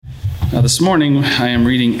This morning I am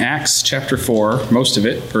reading Acts chapter 4, most of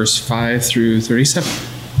it, verse 5 through 37.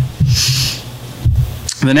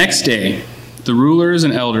 The next day, the rulers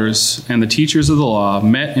and elders and the teachers of the law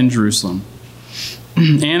met in Jerusalem.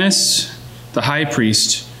 Annas, the high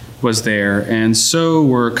priest, was there, and so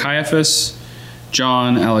were Caiaphas,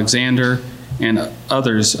 John, Alexander, and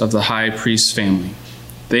others of the high priest's family.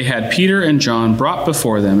 They had Peter and John brought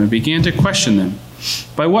before them and began to question them.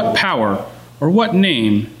 By what power or what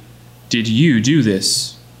name did you do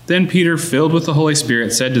this? Then Peter, filled with the Holy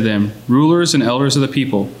Spirit, said to them, Rulers and elders of the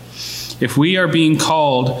people, if we are being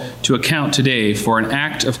called to account today for an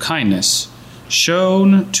act of kindness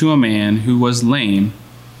shown to a man who was lame,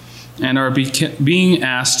 and are being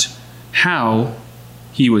asked how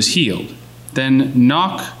he was healed, then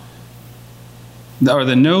know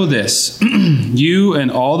this, you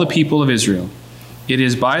and all the people of Israel, it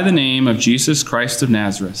is by the name of Jesus Christ of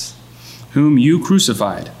Nazareth, whom you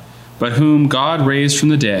crucified, but whom God raised from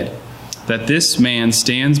the dead, that this man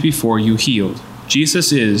stands before you healed.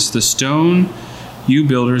 Jesus is the stone you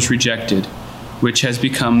builders rejected, which has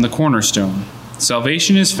become the cornerstone.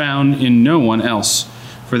 Salvation is found in no one else,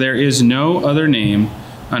 for there is no other name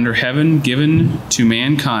under heaven given to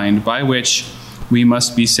mankind by which we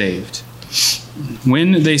must be saved.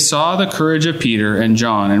 When they saw the courage of Peter and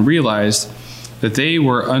John and realized that they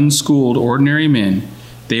were unschooled ordinary men,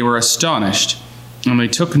 they were astonished, and they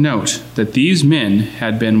took note that these men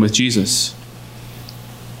had been with Jesus.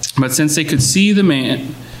 But since they could see the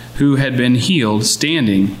man who had been healed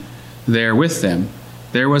standing there with them,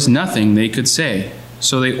 there was nothing they could say.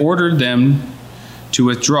 So they ordered them to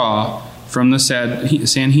withdraw from the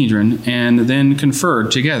Sanhedrin and then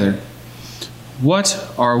conferred together.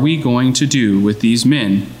 What are we going to do with these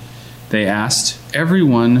men? They asked.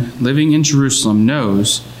 Everyone living in Jerusalem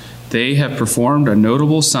knows they have performed a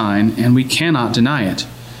notable sign, and we cannot deny it.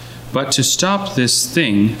 But to stop this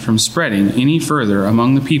thing from spreading any further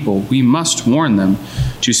among the people, we must warn them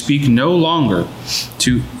to speak no longer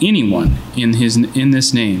to anyone in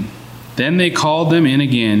this name. Then they called them in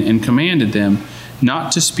again and commanded them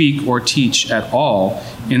not to speak or teach at all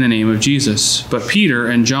in the name of Jesus. But Peter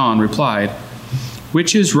and John replied,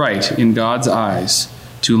 which is right in God's eyes,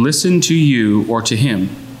 to listen to you or to him?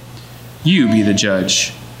 You be the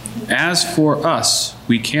judge. As for us,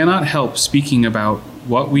 we cannot help speaking about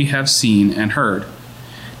what we have seen and heard.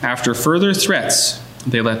 After further threats,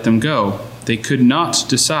 they let them go. They could not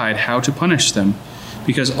decide how to punish them,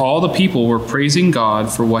 because all the people were praising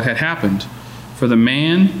God for what had happened. For the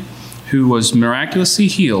man who was miraculously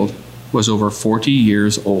healed was over 40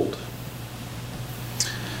 years old.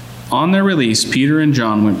 On their release, Peter and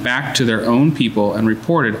John went back to their own people and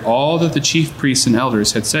reported all that the chief priests and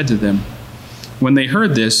elders had said to them. When they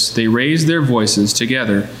heard this, they raised their voices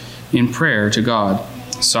together in prayer to God.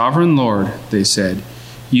 Sovereign Lord, they said,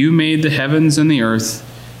 you made the heavens and the earth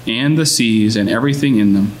and the seas and everything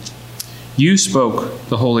in them. You spoke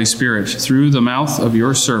the Holy Spirit through the mouth of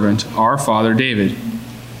your servant, our father David.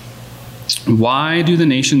 Why do the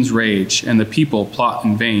nations rage and the people plot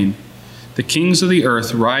in vain? The kings of the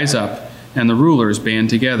earth rise up, and the rulers band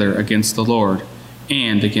together against the Lord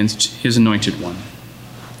and against his anointed one.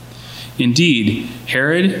 Indeed,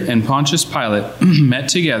 Herod and Pontius Pilate met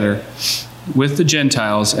together with the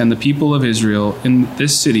Gentiles and the people of Israel in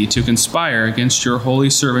this city to conspire against your holy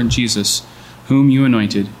servant Jesus, whom you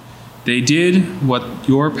anointed. They did what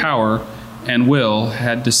your power and will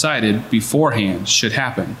had decided beforehand should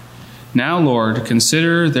happen. Now, Lord,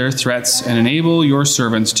 consider their threats and enable your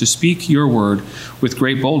servants to speak your word with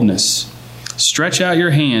great boldness. Stretch out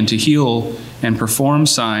your hand to heal and perform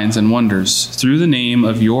signs and wonders through the name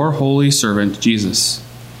of your holy servant Jesus.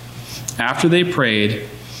 After they prayed,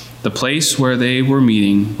 the place where they were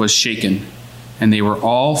meeting was shaken, and they were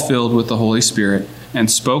all filled with the Holy Spirit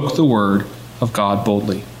and spoke the word of God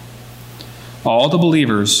boldly. All the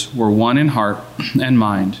believers were one in heart and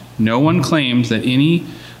mind. No one claimed that any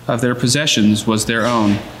of their possessions was their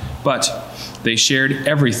own, but they shared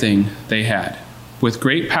everything they had. With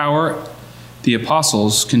great power, the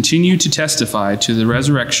apostles continued to testify to the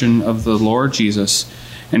resurrection of the Lord Jesus,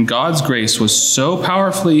 and God's grace was so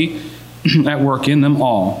powerfully at work in them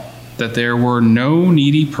all that there were no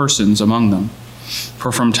needy persons among them.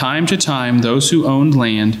 For from time to time, those who owned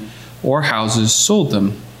land or houses sold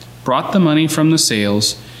them, brought the money from the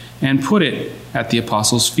sales, and put it at the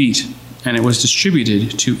apostles' feet, and it was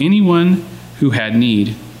distributed to anyone who had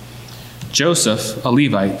need. Joseph, a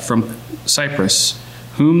Levite from Cyprus,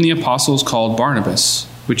 whom the apostles called Barnabas,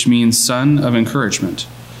 which means son of encouragement,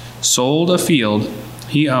 sold a field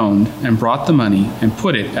he owned and brought the money and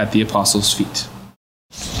put it at the apostles' feet.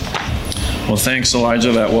 Well, thanks,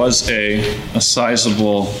 Elijah. That was a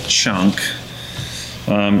sizable chunk.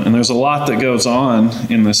 And there's a lot that goes on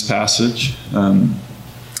in this passage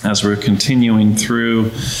as we're continuing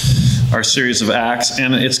through our series of Acts.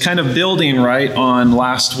 And it's kind of building right on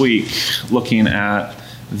last week, looking at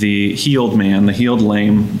the healed man, the healed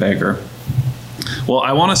lame beggar. Well,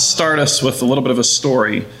 I want to start us with a little bit of a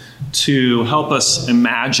story to help us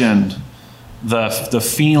imagine the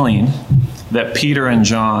feeling that Peter and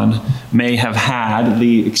John may have had,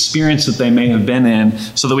 the experience that they may have been in,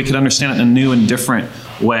 so that we could understand it in a new and different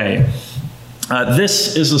way.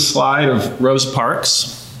 This is a slide of Rosa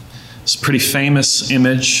Parks. It's a pretty famous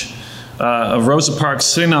image of Rosa Parks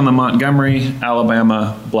sitting on the Montgomery,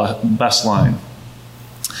 Alabama bus line.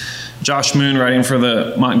 Josh Moon, writing for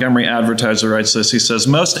the Montgomery Advertiser, writes this. He says,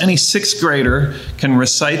 "Most any sixth grader can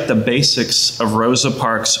recite the basics of Rosa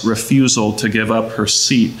Parks' refusal to give up her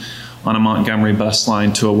seat on a Montgomery bus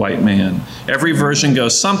line to a white man. Every version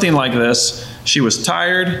goes something like this. She was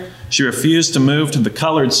tired. She refused to move to the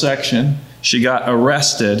colored section. She got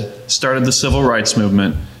arrested, started the civil rights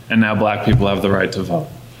movement, and now black people have the right to vote."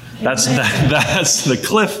 That's the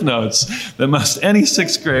cliff notes that most any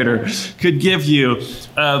sixth grader could give you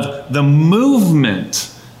of the movement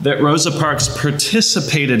that Rosa Parks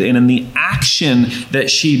participated in and the action that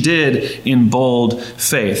she did in bold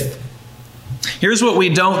faith. Here's what we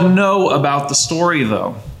don't know about the story,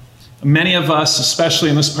 though. Many of us,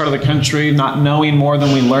 especially in this part of the country, not knowing more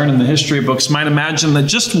than we learn in the history books, might imagine that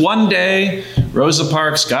just one day Rosa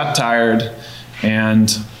Parks got tired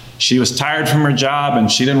and she was tired from her job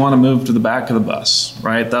and she didn't want to move to the back of the bus,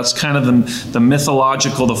 right? That's kind of the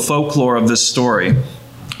mythological, the folklore of this story.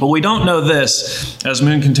 But we don't know this, as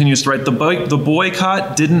Moon continues to write, the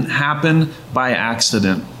boycott didn't happen by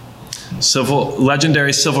accident.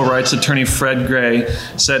 Legendary civil rights attorney Fred Gray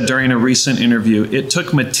said during a recent interview, "It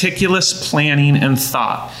took meticulous planning and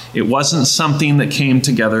thought. It wasn't something that came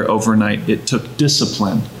together overnight. It took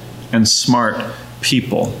discipline and smart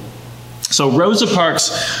people." So Rosa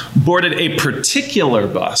Parks boarded a particular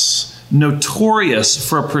bus, notorious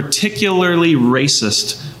for a particularly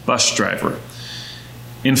racist bus driver.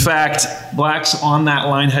 In fact, blacks on that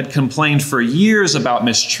line had complained for years about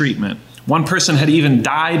mistreatment. One person had even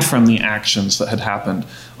died from the actions that had happened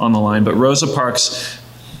on the line. But Rosa Parks,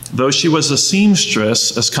 though she was a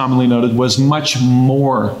seamstress, as commonly noted, was much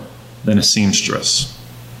more than a seamstress.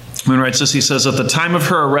 Moon writes this, he says, "At the time of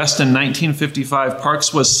her arrest in 1955,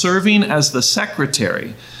 Parks was serving as the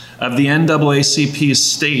secretary of the NAACP's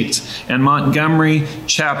state and Montgomery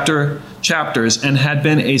chapters and had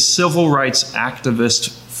been a civil rights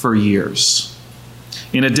activist for years.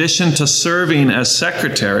 In addition to serving as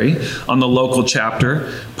secretary on the local chapter,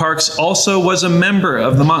 Parks also was a member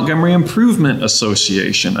of the Montgomery Improvement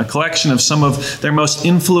Association, a collection of some of their most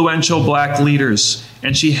influential black leaders,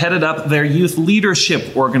 and she headed up their youth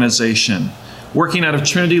leadership organization, working out of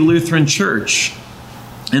Trinity Lutheran Church.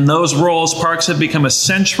 In those roles, Parks had become a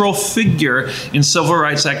central figure in civil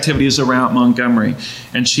rights activities around Montgomery,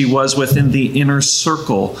 and she was within the inner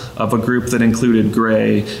circle of a group that included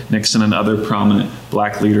Gray, Nixon, and other prominent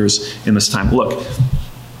black leaders in this time. Look,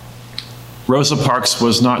 Rosa Parks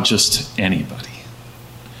was not just anybody.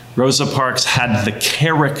 Rosa Parks had the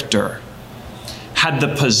character, had the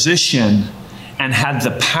position, and had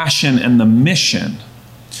the passion and the mission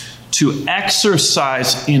to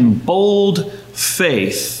exercise in bold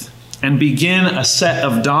faith and begin a set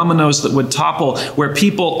of dominoes that would topple, where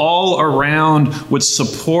people all around would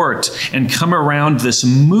support and come around this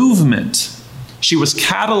movement. She was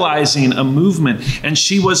catalyzing a movement, and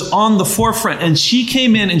she was on the forefront. And she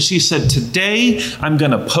came in and she said, "Today I'm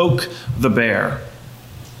going to poke the bear.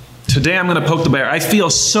 Today I'm going to poke the bear. I feel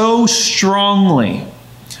so strongly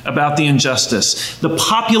about the injustice. The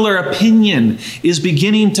popular opinion is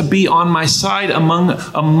beginning to be on my side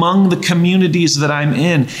among the communities that I'm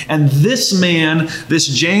in. And this man, this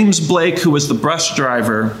James Blake, who was the bus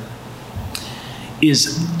driver,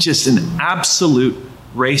 is just an absolute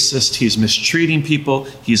racist. He's mistreating people.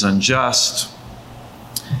 He's unjust."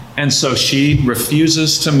 And so she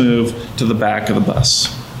refuses to move to the back of the bus.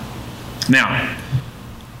 Now,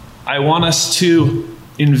 I want us to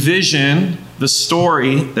envision the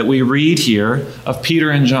story that we read here of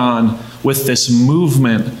Peter and John with this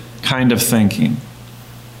movement kind of thinking.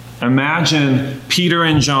 Imagine Peter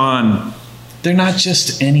and John, they're not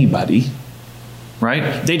just anybody,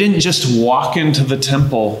 right? They didn't just walk into the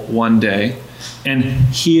temple one day and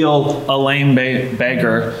heal a lame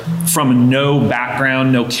beggar from no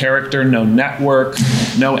background, no character, no network,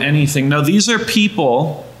 no anything. No, these are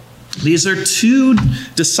people, these are two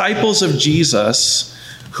disciples of Jesus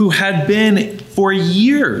who had been for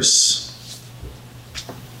years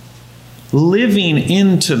living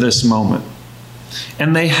into this moment.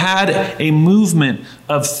 And they had a movement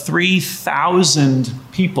of 3,000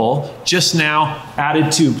 people, just now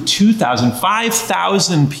added to 2,000,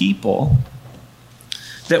 5,000 people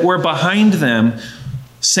that were behind them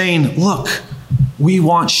saying, look, we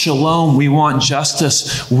want shalom, we want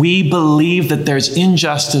justice. We believe that there's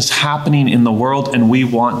injustice happening in the world and we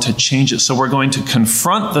want to change it. So we're going to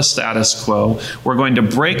confront the status quo. We're going to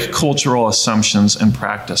break cultural assumptions and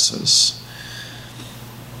practices.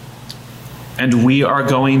 And we are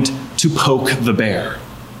going to poke the bear.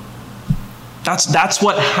 That's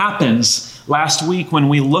what happens last week when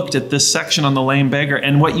we looked at this section on the lame beggar.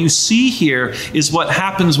 And what you see here is what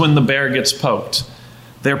happens when the bear gets poked.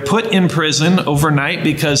 They're put in prison overnight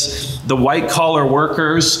because the white-collar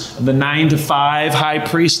workers, the 9 to 5 high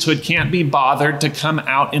priesthood can't be bothered to come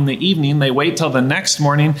out in the evening. They wait till the next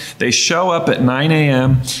morning. They show up at 9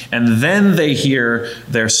 a.m. and then they hear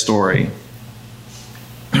their story.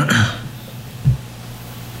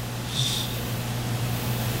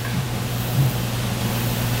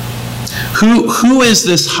 Who is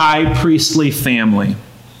this high priestly family?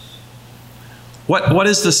 What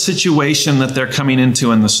is the situation that they're coming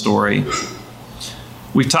into in the story?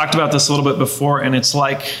 We've talked about this a little bit before, and it's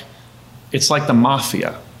like the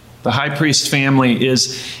mafia. The high priest family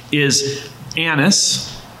is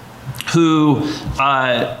Annas, who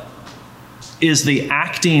is the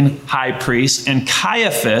acting high priest, and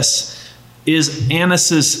Caiaphas is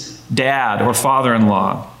Annas's dad or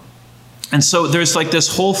father-in-law. And so there's like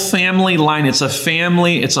this whole family line. It's a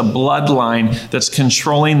family, it's a bloodline that's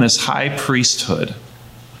controlling this high priesthood.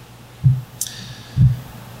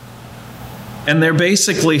 And they're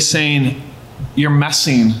basically saying, you're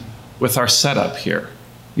messing with our setup here.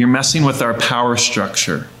 You're messing with our power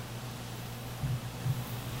structure.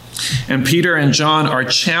 And Peter and John are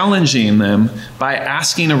challenging them by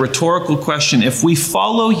asking a rhetorical question. If we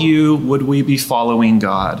follow you, would we be following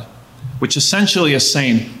God? Which essentially is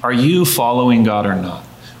saying, are you following God or not?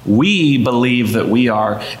 We believe that we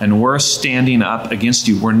are, and we're standing up against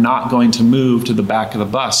you. We're not going to move to the back of the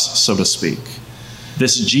bus, so to speak.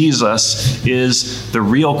 This Jesus is the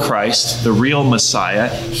real Christ, the real Messiah.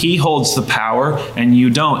 He holds the power, and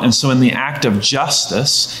you don't. And so in the act of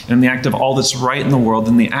justice, in the act of all that's right in the world,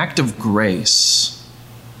 in the act of grace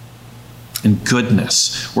and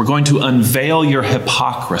goodness, we're going to unveil your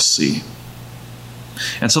hypocrisy.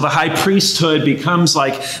 And so the high priesthood becomes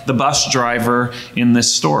like the bus driver in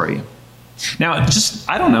this story. Now,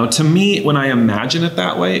 I don't know, to me, when I imagine it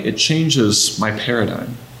that way, it changes my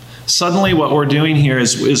paradigm. Suddenly what we're doing here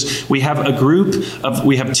is we have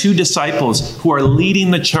we have two disciples who are leading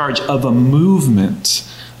the charge of a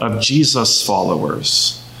movement of Jesus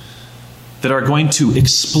followers that are going to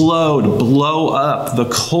explode, blow up the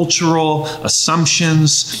cultural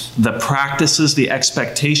assumptions, the practices, the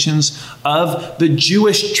expectations of the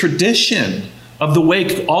Jewish tradition, of the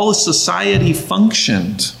way all of society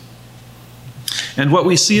functioned. And what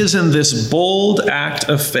we see is in this bold act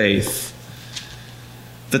of faith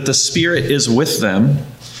that the Spirit is with them.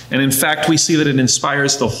 And in fact, we see that it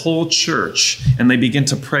inspires the whole church, and they begin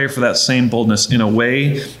to pray for that same boldness in a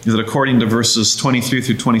way that, according to verses 23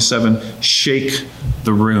 through 27, shake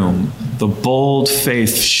the room. The bold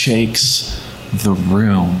faith shakes the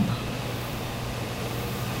room.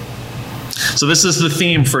 So this is the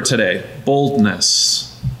theme for today,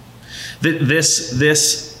 boldness.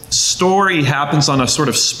 This story happens on a sort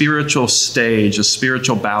of spiritual stage, a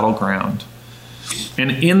spiritual battleground.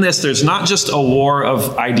 And in this, there's not just a war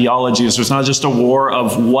of ideologies. There's not just a war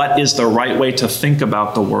of what is the right way to think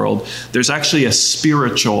about the world. There's actually a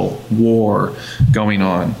spiritual war going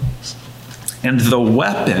on. And the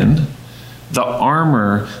weapon, the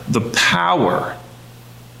armor, the power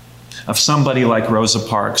of somebody like Rosa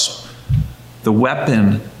Parks, the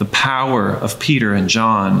weapon, the power of Peter and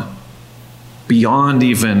John, beyond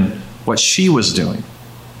even what she was doing,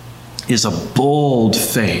 is a bold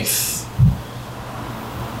faith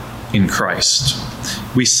in Christ.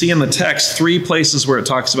 We see in the text 3 places where it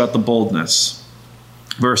talks about the boldness.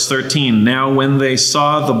 Verse 13, now when they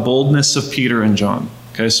saw the boldness of Peter and John.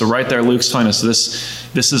 Okay, so right there Luke's telling us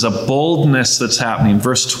this is a boldness that's happening.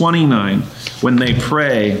 Verse 29, when they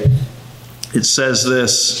pray, it says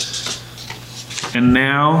this, and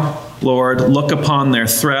now, Lord, look upon their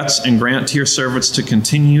threats and grant to your servants to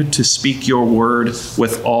continue to speak your word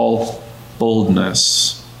with all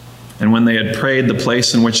boldness. And when they had prayed, the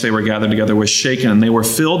place in which they were gathered together was shaken, and they were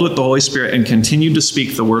filled with the Holy Spirit and continued to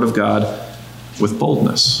speak the word of God with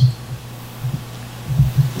boldness.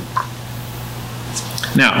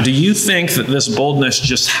 Now, do you think that this boldness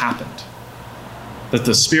just happened? that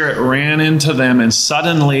the Spirit ran into them and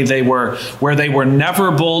suddenly they were, where they were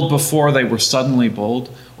never bold before, they were suddenly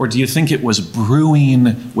bold? Or do you think it was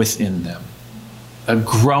brewing within them? A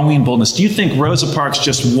growing boldness. Do you think Rosa Parks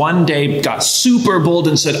just one day got super bold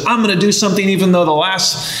and said, I'm going to do something even though the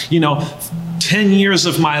last, 10 years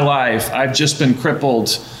of my life, I've just been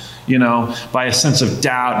crippled, by a sense of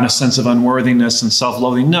doubt and a sense of unworthiness and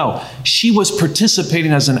self-loathing? No, she was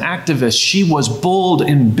participating as an activist. She was bold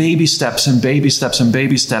in baby steps and baby steps and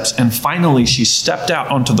baby steps. And finally, she stepped out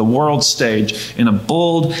onto the world stage in a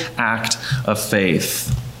bold act of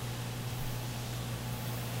faith.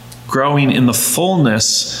 Growing in the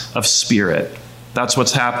fullness of Spirit. That's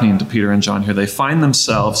what's happening to Peter and John here. They find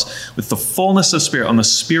themselves with the fullness of Spirit on the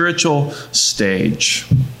spiritual stage.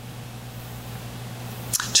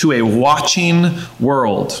 To a watching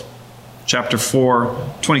world. Chapter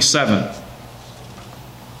 4, 27.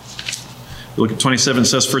 Look at 27, it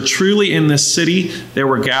says, For truly in this city there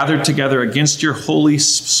were gathered together against your holy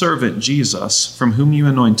servant Jesus, from whom you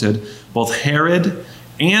anointed both Herod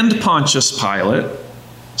and Pontius Pilate.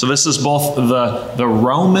 So this is both the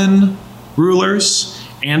Roman rulers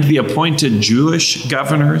and the appointed Jewish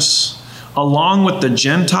governors, along with the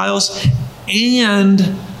Gentiles and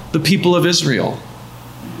the people of Israel.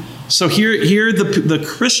 So here the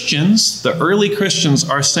Christians, the early Christians,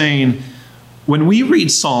 are saying, when we read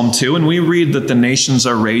Psalm 2 and we read that the nations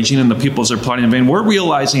are raging and the peoples are plotting in vain, we're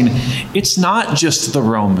realizing it's not just the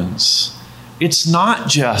Romans. It's not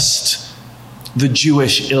just the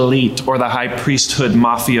Jewish elite or the high priesthood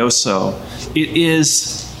mafioso. It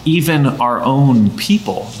is even our own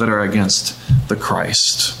people that are against the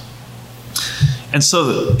Christ. And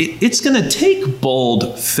so it's going to take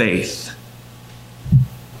bold faith.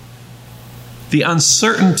 The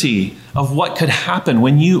uncertainty of what could happen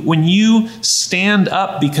when you stand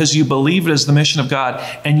up because you believe it is the mission of God,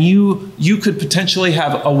 and you could potentially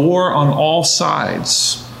have a war on all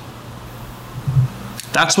sides.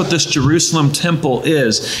 That's what this Jerusalem temple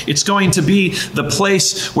is. It's going to be the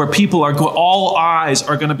place where people all eyes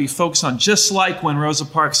are going to be focused on, just like when Rosa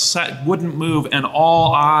Parks wouldn't move and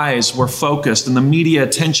all eyes were focused and the media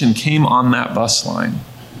attention came on that bus line.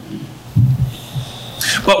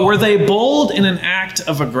 But were they bold in an act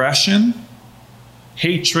of aggression,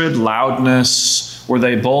 hatred, loudness? Were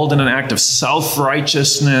they bold in an act of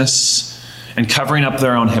self-righteousness and covering up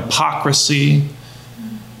their own hypocrisy?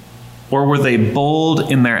 Or were they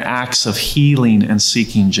bold in their acts of healing and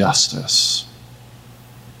seeking justice?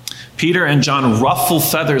 Peter and John ruffle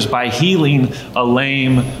feathers by healing a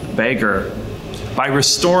lame beggar, by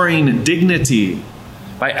restoring dignity,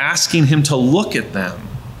 by asking him to look at them.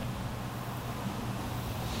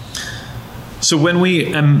 So when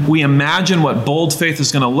we imagine what bold faith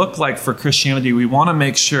is going to look like for Christianity, we want to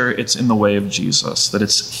make sure it's in the way of Jesus, that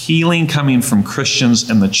it's healing coming from Christians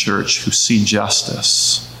and the church who see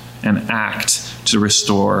justice and act to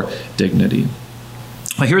restore dignity.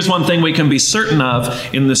 Now, here's one thing we can be certain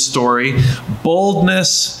of in this story.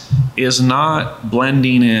 Boldness is not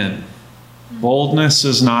blending in. Boldness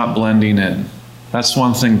is not blending in. That's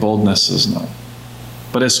one thing boldness is not.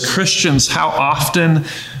 But as Christians, how often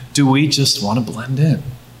do we just want to blend in,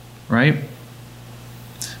 right?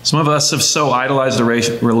 Some of us have so idolized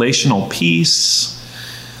the relational peace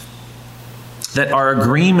that our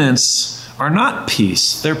agreements are not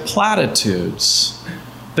peace. They're platitudes.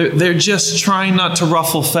 They're just trying not to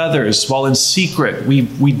ruffle feathers while in secret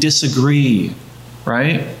we disagree,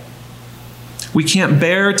 right? We can't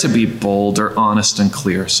bear to be bold or honest and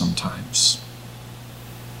clear sometimes.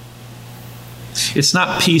 It's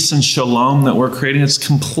not peace and shalom that we're creating. It's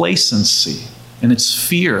complacency and it's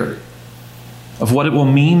fear of what it will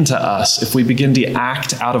mean to us if we begin to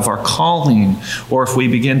act out of our calling, or if we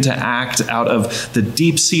begin to act out of the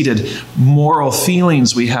deep-seated moral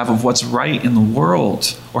feelings we have of what's right in the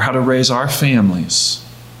world, or how to raise our families,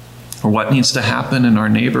 or what needs to happen in our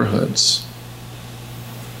neighborhoods.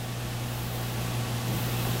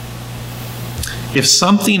 If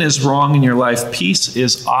something is wrong in your life, peace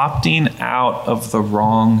is opting out of the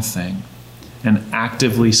wrong thing and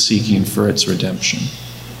actively seeking for its redemption.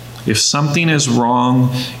 If something is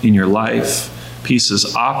wrong in your life, peace is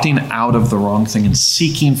opting out of the wrong thing and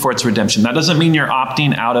seeking for its redemption. That doesn't mean you're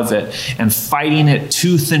opting out of it and fighting it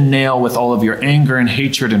tooth and nail with all of your anger and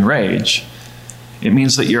hatred and rage. It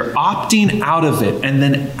means that you're opting out of it and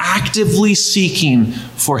then actively seeking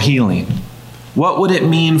for healing. What would it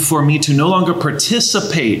mean for me to no longer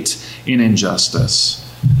participate in injustice?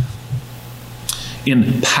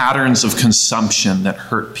 in patterns of consumption that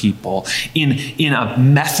hurt people, in a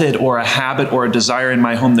method or a habit or a desire in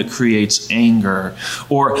my home that creates anger,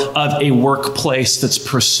 or of a workplace that's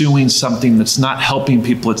pursuing something that's not helping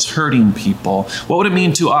people, it's hurting people. What would it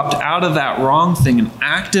mean to opt out of that wrong thing and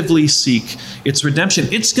actively seek its redemption?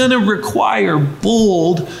 It's going to require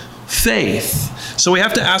bold faith. So we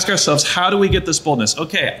have to ask ourselves, how do we get this boldness?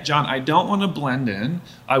 Okay, John, I don't want to blend in.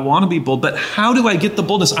 I want to be bold, but how do I get the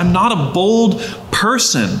boldness? I'm not a bold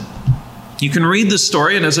person. You can read the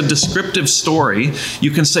story, and as a descriptive story,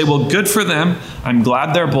 you can say, well, good for them. I'm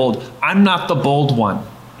glad they're bold. I'm not the bold one.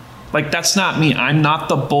 Like, that's not me. I'm not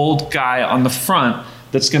the bold guy on the front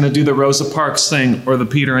that's going to do the Rosa Parks thing or the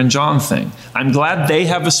Peter and John thing. I'm glad they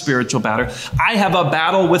have a spiritual battle. I have a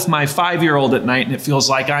battle with my 5-year-old at night, and it feels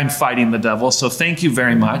like I'm fighting the devil. So thank you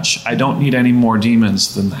very much. I don't need any more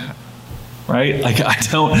demons than that, right? Like, I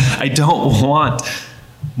don't want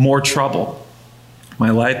more trouble. My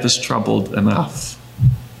life is troubled enough.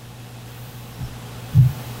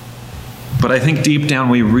 But I think deep down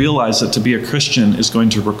we realize that to be a Christian is going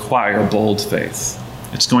to require bold faith.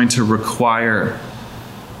 It's going to require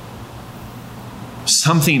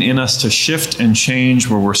something in us to shift and change,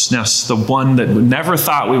 where we're the one that never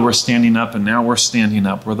thought we were standing up, and now we're standing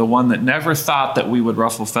up. We're the one that never thought that we would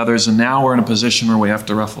ruffle feathers, and now we're in a position where we have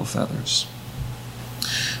to ruffle feathers.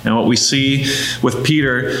 And what we see with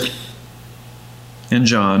Peter and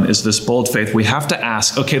John is this bold faith. We have to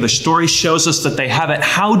ask, okay, the story shows us that they have it.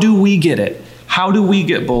 How do we get it? How do we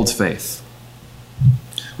get bold faith?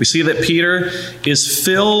 We see that Peter is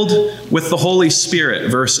filled with the Holy Spirit,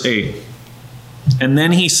 verse 8. And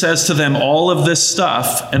then he says to them all of this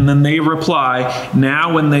stuff, and then they reply,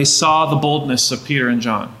 now when they saw the boldness of Peter and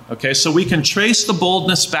John. Okay, so we can trace the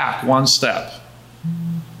boldness back one step.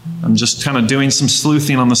 I'm just kind of doing some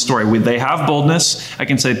sleuthing on the story. They have boldness. I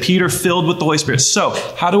can say Peter filled with the Holy Spirit. So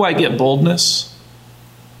how do I get boldness?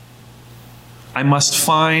 I must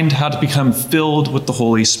find how to become filled with the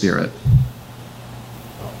Holy Spirit.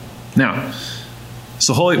 Now,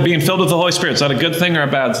 so being filled with the Holy Spirit, is that a good thing or a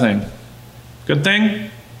bad thing? Good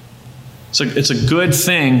thing? So it's a good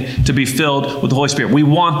thing to be filled with the Holy Spirit. We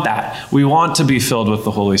want that. We want to be filled with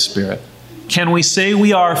the Holy Spirit. Can we say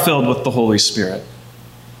we are filled with the Holy Spirit?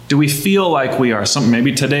 Do we feel like we are?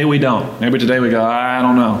 Maybe today we don't. Maybe today we go, I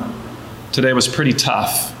don't know. Today was pretty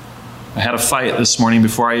tough. I had a fight this morning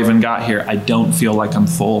before I even got here. I don't feel like I'm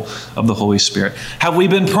full of the Holy Spirit. Have we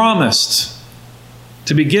been promised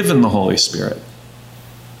to be given the Holy Spirit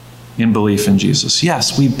in belief in Jesus?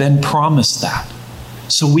 Yes, we've been promised that.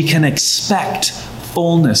 So we can expect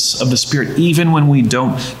fullness of the Spirit even when we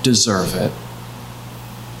don't deserve it.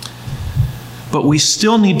 But we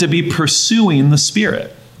still need to be pursuing the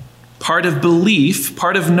Spirit. Part of belief,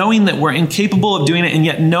 part of knowing that we're incapable of doing it and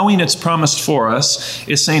yet knowing it's promised for us,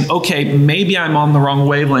 is saying, okay, maybe I'm on the wrong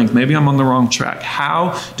wavelength. Maybe I'm on the wrong track.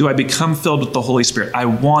 How do I become filled with the Holy Spirit? I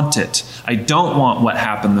want it. I don't want what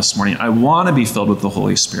happened this morning. I want to be filled with the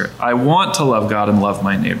Holy Spirit. I want to love God and love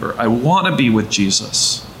my neighbor. I want to be with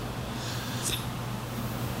Jesus.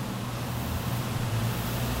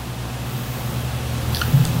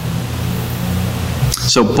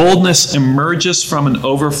 So boldness emerges from and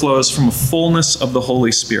overflows from a fullness of the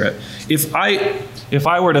Holy Spirit. If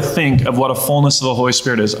I were to think of what a fullness of the Holy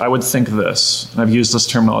Spirit is, I would think this. And I've used this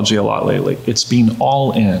terminology a lot lately. It's being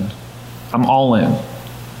all in. I'm all in.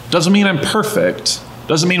 Doesn't mean I'm perfect.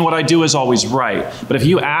 Doesn't mean what I do is always right. But if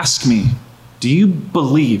you ask me, do you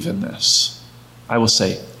believe in this? I will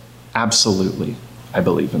say, absolutely, I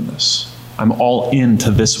believe in this. I'm all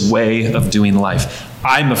into this way of doing life.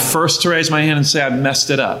 I'm the first to raise my hand and say I've messed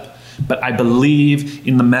it up. But I believe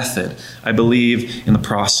in the method. I believe in the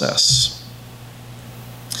process.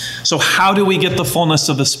 So how do we get the fullness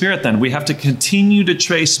of the Spirit then? We have to continue to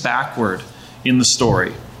trace backward in the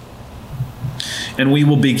story. And we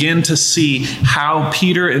will begin to see how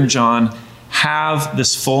Peter and John have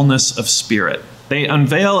this fullness of Spirit. They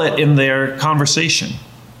unveil it in their conversation.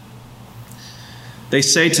 They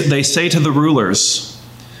say to the rulers,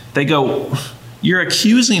 they go, you're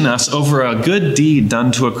accusing us over a good deed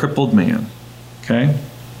done to a crippled man. Okay?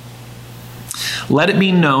 Let it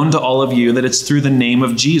be known to all of you that it's through the name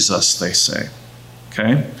of Jesus, they say.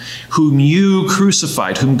 Okay? Whom you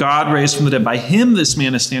crucified, whom God raised from the dead. By him this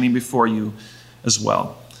man is standing before you as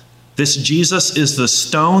well. This Jesus is the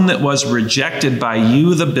stone that was rejected by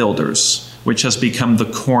you, the builders, which has become the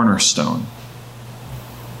cornerstone.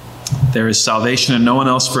 There is salvation in no one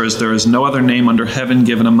else, for there is no other name under heaven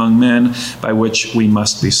given among men by which we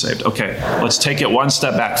must be saved. Okay, let's take it one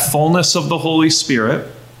step back. Fullness of the Holy Spirit.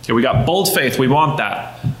 Okay, we got bold faith. We want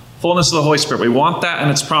that. Fullness of the Holy Spirit. We want that,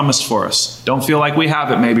 and it's promised for us. Don't feel like we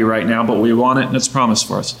have it maybe right now, but we want it, and it's promised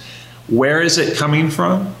for us. Where is it coming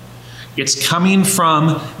from? It's coming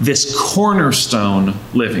from this cornerstone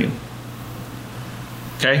living.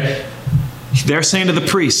 Okay? They're saying to the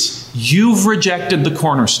priests, you've rejected the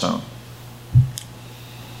cornerstone.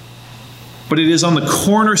 But it is on the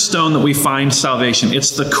cornerstone that we find salvation.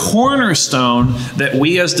 It's the cornerstone that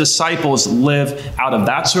we as disciples live out of.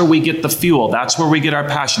 That's where we get the fuel. That's where we get our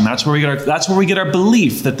passion. That's where we get our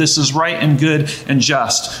belief that this is right and good and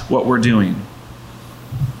just what we're doing.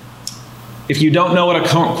 If you don't know what a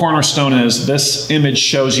cornerstone is, this image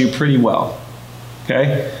shows you pretty well.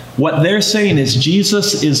 Okay? What they're saying is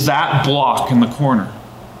Jesus is that block in the corner.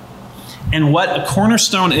 And what a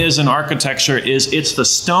cornerstone is in architecture is it's the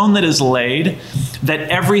stone that is laid that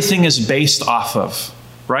everything is based off of,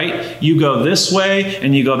 right? You go this way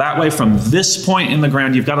and you go that way from this point in the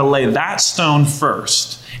ground. You've got to lay that stone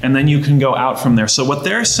first, and then you can go out from there. So what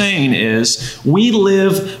they're saying is we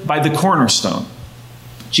live by the cornerstone.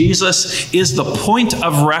 Jesus is the point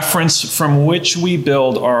of reference from which we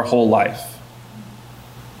build our whole life.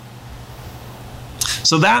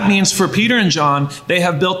 So that means for Peter and John, they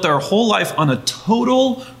have built their whole life on a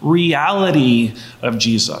total reality of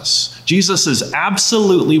Jesus. Jesus is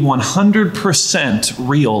absolutely 100%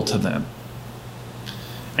 real to them.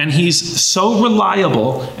 And he's so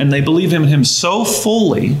reliable, and they believe in him so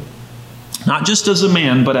fully, not just as a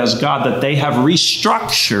man, but as God, that they have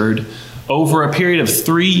restructured over a period of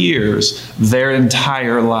 3 years their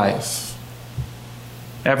entire life.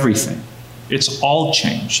 Everything. It's all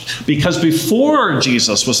changed. Because before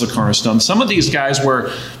Jesus was the cornerstone, some of these guys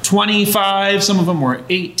were 25, some of them were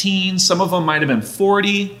 18, some of them might have been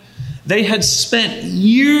 40. They had spent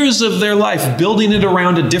years of their life building it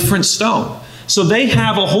around a different stone. So they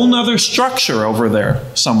have a whole nother structure over there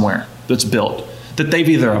somewhere that's built, that they've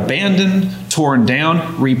either abandoned, torn down,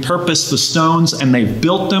 repurposed the stones, and they've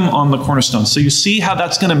built them on the cornerstone. So you see how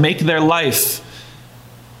that's going to make their life.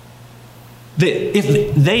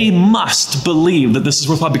 If they must believe that this is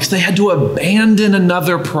worthwhile because they had to abandon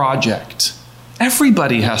another project.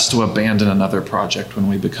 Everybody has to abandon another project when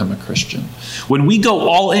we become a Christian. When we go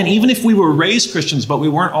all in, even if we were raised Christians but we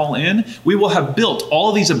weren't all in, we will have built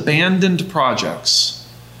all these abandoned projects.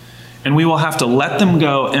 And we will have to let them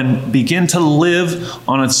go and begin to live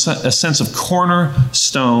on a sense of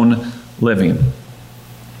cornerstone living.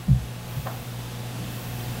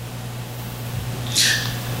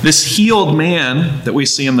 This healed man that we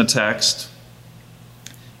see in the text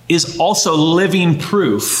is also living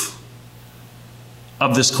proof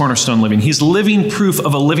of this cornerstone living. He's living proof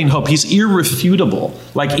of a living hope. He's irrefutable.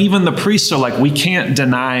 Like even the priests are like, we can't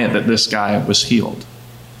deny that this guy was healed.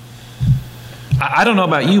 I don't know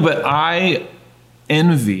about you, but I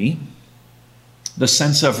envy the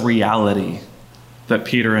sense of reality that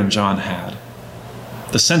Peter and John had.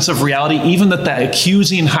 The sense of reality, even that the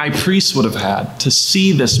accusing high priest would have had, to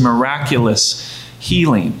see this miraculous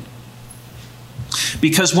healing.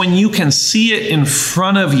 Because when you can see it in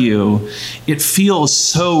front of you, it feels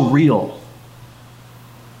so real.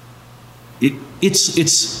 It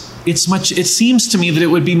seems to me that it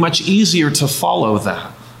would be much easier to follow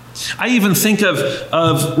that. I even think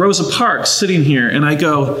of Rosa Parks sitting here, and I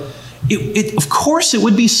go, of course it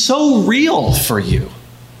would be so real for you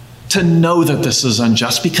to know that this is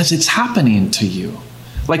unjust because it's happening to you.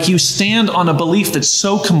 Like you stand on a belief that's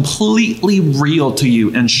so completely real to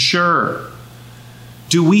you and sure.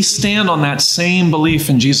 Do we stand on that same belief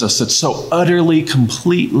in Jesus that's so utterly,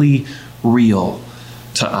 completely real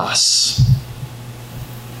to us?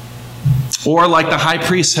 Or like the high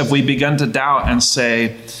priests, have we begun to doubt and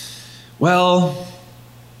say, well,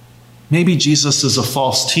 maybe Jesus is a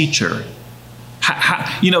false teacher?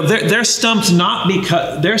 They're stumped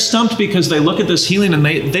because they look at this healing and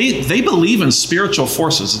they believe in spiritual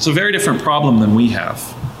forces. It's a very different problem than we have,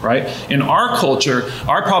 right? In our culture,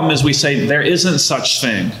 our problem is we say there isn't such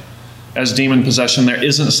thing as demon possession. There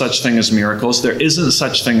isn't such thing as miracles. There isn't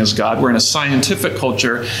such thing as God. We're in a scientific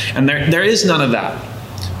culture, and there is none of that.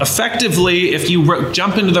 Effectively, if you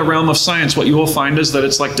jump into the realm of science, what you will find is that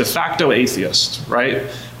it's like de facto atheist, right?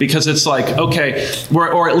 Because it's like, okay,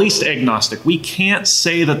 or at least agnostic. We can't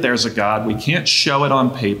say that there's a God. We can't show it on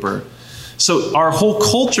paper. So our whole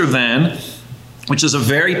culture then, which is a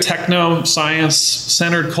very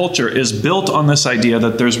techno-science-centered culture, is built on this idea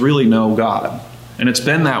that there's really no God. And it's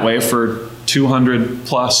been that way for 200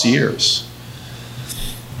 plus years.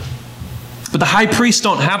 But the high priests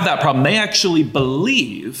don't have that problem. They actually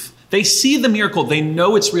believe. They see the miracle. They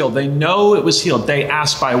know it's real. They know it was healed. They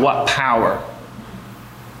ask by what power?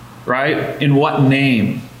 Right? In what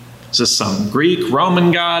name? Is this some Greek,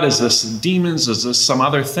 Roman god? Is this demons? Is this some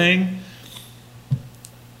other thing?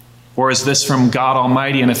 Or is this from God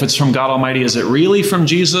Almighty? And if it's from God Almighty, is it really from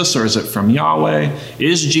Jesus or is it from Yahweh?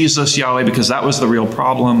 Is Jesus Yahweh? Because that was the real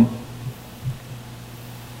problem.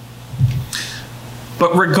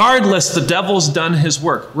 But regardless, the devil's done his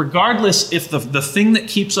work. Regardless if the thing that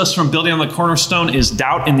keeps us from building on the cornerstone is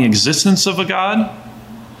doubt in the existence of a God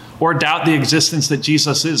or doubt the existence that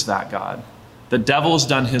Jesus is that God. The devil's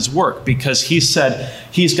done his work because he said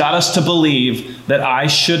he's got us to believe that I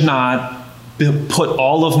should not put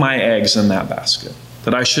all of my eggs in that basket,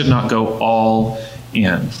 that I should not go all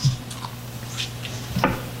in.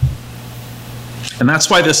 And that's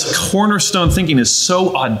why this cornerstone thinking is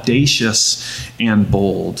so audacious and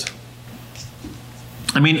bold.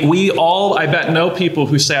 I mean, we all, I bet, know people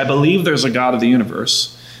who say, I believe there's a God of the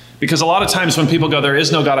universe. Because a lot of times when people go, there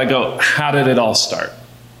is no God, I go, how did it all start?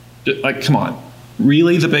 Like, come on.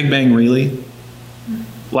 Really? The Big Bang, really?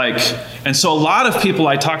 And so a lot of people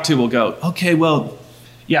I talk to will go, okay, well,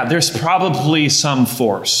 yeah, there's probably some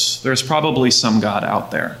force. There's probably some God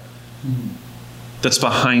out there that's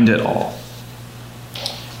behind it all.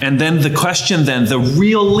 And then the question the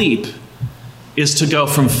real leap is to go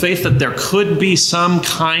from faith that there could be some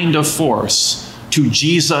kind of force to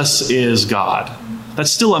Jesus is God.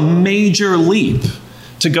 That's still a major leap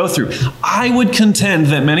to go through. I would contend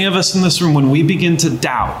that many of us in this room, when we begin to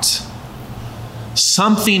doubt,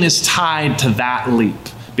 something is tied to that leap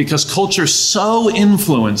because culture so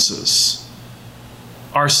influences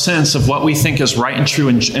our sense of what we think is right and true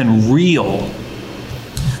and real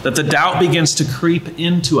that the doubt begins to creep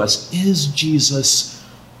into us. Is Jesus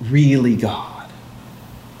really God?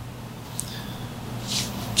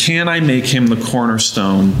 Can I make him the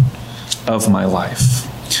cornerstone of my life?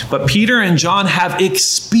 But Peter and John have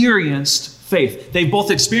experienced faith. They've both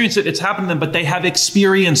experienced it. It's happened to them, but they have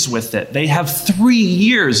experience with it. They have 3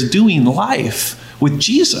 years doing life with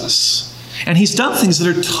Jesus. And he's done things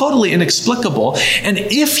that are totally inexplicable. And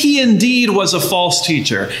if he indeed was a false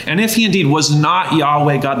teacher, and if he indeed was not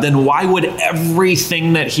Yahweh God, then why would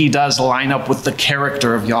everything that he does line up with the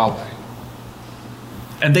character of Yahweh?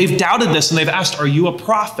 And they've doubted this, and they've asked, are you a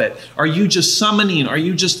prophet? Are you just summoning? Are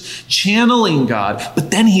you just channeling God?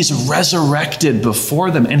 But then he's resurrected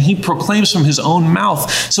before them, and he proclaims from his own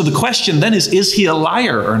mouth. So the question then is he a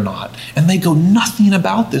liar or not? And they go, nothing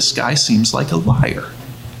about this guy seems like a liar.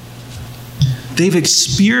 They've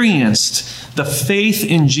experienced the faith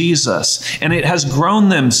in Jesus, and it has grown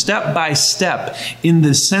them step by step in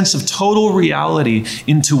the sense of total reality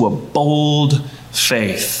into a bold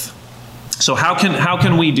faith. So how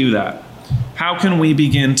can we do that? How can we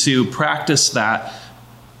begin to practice that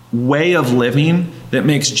way of living that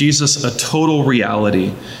makes Jesus a total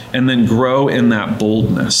reality and then grow in that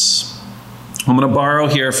boldness? I'm going to borrow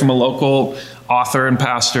here from a local author and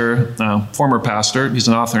pastor, former pastor, he's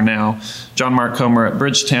an author now, John Mark Comer at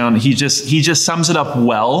Bridgetown. He just sums it up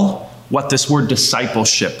well, what this word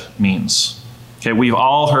discipleship means. Okay, we've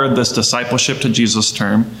all heard this discipleship to Jesus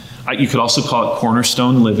term. You could also call it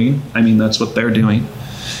cornerstone living. I mean, that's what they're doing.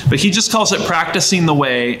 But he just calls it practicing the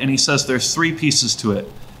way, and he says there's 3 pieces to it.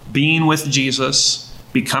 Being with Jesus,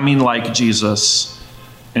 becoming like Jesus,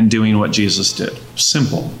 and doing what Jesus did.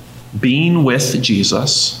 Simple. Being with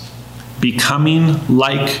Jesus, becoming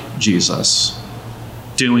like Jesus,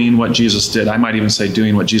 doing what Jesus did. I might even say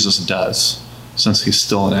doing what Jesus does, since he's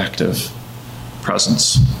still an active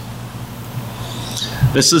presence.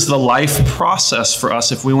 This is the life process for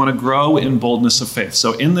us if we want to grow in boldness of faith.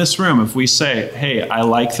 So in this room, if we say, hey, I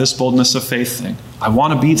like this boldness of faith thing. I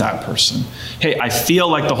want to be that person. Hey, I feel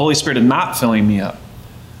like the Holy Spirit is not filling me up.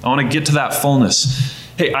 I want to get to that fullness.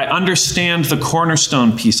 Hey, I understand the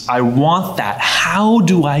cornerstone piece. I want that. How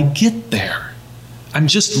do I get there? I'm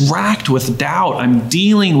just racked with doubt. I'm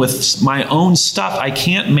dealing with my own stuff. I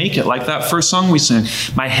can't make it. Like that first song we sang.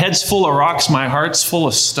 My head's full of rocks. My heart's full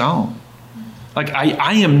of stone. Like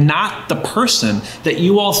I am not the person that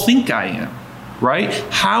you all think I am, right?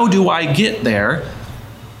 How do I get there?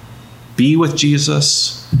 Be with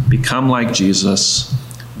Jesus, become like Jesus,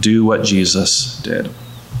 do what Jesus did.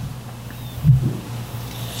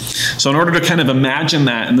 So in order to kind of imagine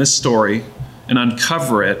that in this story and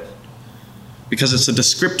uncover it, because it's a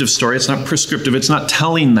descriptive story, it's not prescriptive, it's not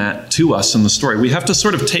telling that to us in the story. We have to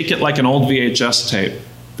sort of take it like an old VHS tape.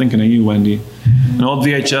 Thinking of you, Wendy. An old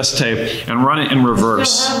VHS tape and run it in reverse.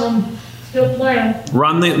 Still playing.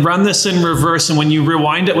 Run this in reverse, and when you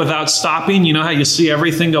rewind it without stopping, you know how you see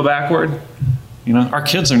everything go backward? You know, our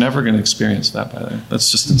kids are never going to experience that, by the way. That's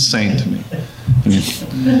just insane to me. I mean,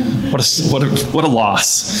 what a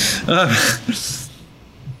loss.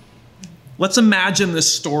 let's imagine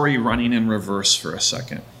this story running in reverse for a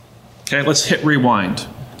second. Okay, let's hit rewind.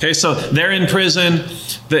 Okay, so they're in prison.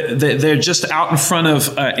 They're just out in front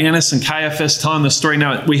of Annas and Caiaphas telling the story.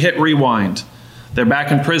 Now we hit rewind. They're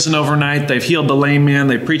back in prison overnight. They've healed the lame man.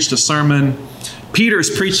 They preached a sermon. Peter's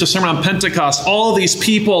preached a sermon on Pentecost. All these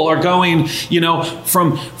people are going,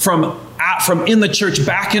 from in the church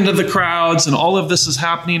back into the crowds, and all of this is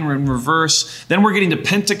happening in reverse. Then we're getting to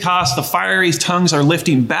Pentecost. The fiery tongues are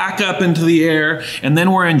lifting back up into the air, and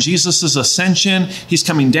then we're in Jesus' ascension. He's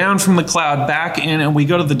coming down from the cloud back in, and we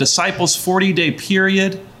go to the disciples' 40-day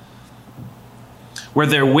period where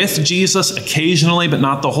they're with Jesus occasionally, but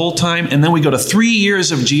not the whole time. And then we go to 3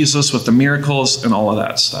 years of Jesus with the miracles and all of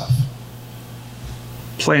that stuff.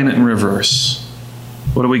 Playing it in reverse.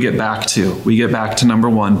 What do we get back to? We get back to number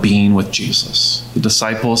one, being with Jesus. The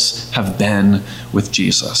disciples have been with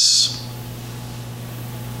Jesus.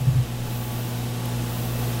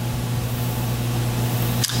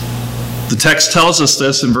 The text tells us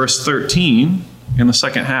this in verse 13. In the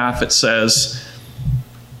second half, it says,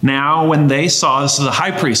 now when they saw, this is the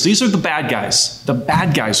high priest. These are the bad guys. The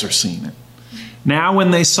bad guys are seeing it. Now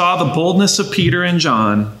when they saw the boldness of Peter and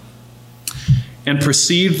John, and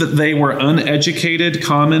perceived that they were uneducated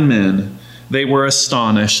common men, they were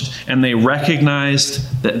astonished, and they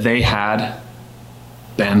recognized that they had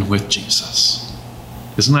been with Jesus.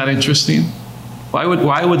 Isn't that interesting? Why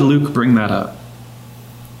would Luke bring that up?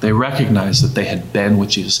 They recognized that they had been with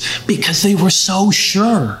Jesus because they were so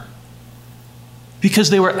sure. Because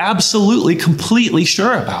they were absolutely, completely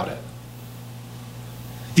sure about it.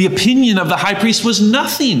 The opinion of the high priest was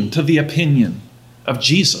nothing to the opinion of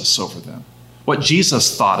Jesus over them. What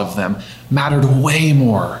Jesus thought of them mattered way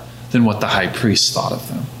more than what the high priest thought of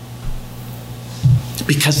them.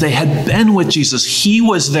 Because they had been with Jesus. He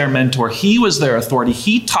was their mentor. He was their authority.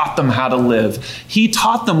 He taught them how to live. He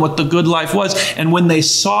taught them what the good life was. And when they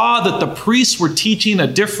saw that the priests were teaching a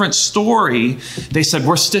different story, they said,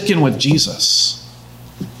 we're sticking with Jesus.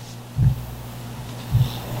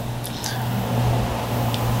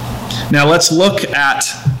 Now let's look at,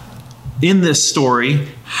 in this story,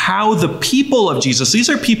 how the people of Jesus, these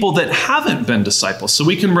are people that haven't been disciples, so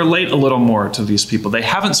we can relate a little more to these people. They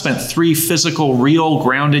haven't spent 3 physical, real,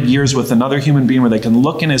 grounded years with another human being where they can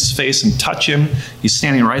look in his face and touch him. He's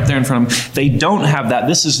standing right there in front of them. They don't have that.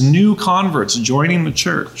 This is new converts joining the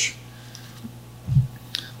church.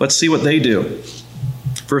 Let's see what they do.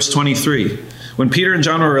 Verse 23. When Peter and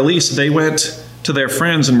John were released, they went to their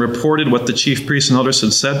friends and reported what the chief priests and elders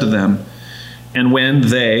had said to them. And when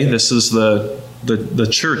they, this is the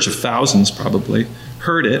church of thousands probably,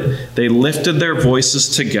 heard it, they lifted their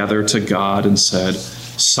voices together to God and said,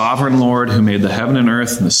 Sovereign Lord, who made the heaven and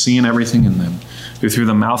earth and the sea and everything in them, who through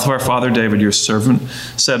the mouth of our father David, your servant,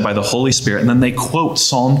 said by the Holy Spirit. And then they quote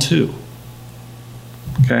Psalm 2.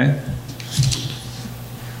 Okay?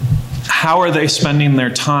 How are they spending their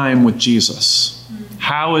time with Jesus?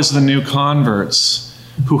 How is the new converts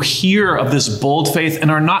who hear of this bold faith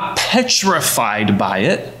and are not petrified by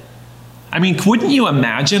it? I mean, wouldn't you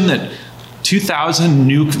imagine that 2,000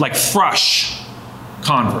 new, fresh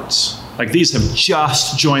converts, these have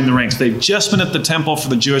just joined the ranks. They've just been at the temple for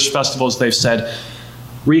the Jewish festivals. They've said,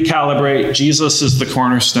 recalibrate, Jesus is the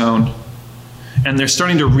cornerstone. And they're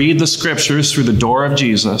starting to read the scriptures through the door of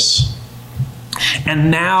Jesus.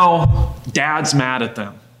 And now dad's mad at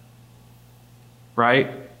them, right?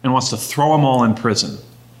 And wants to throw them all in prison,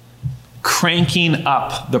 cranking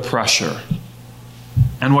up the pressure.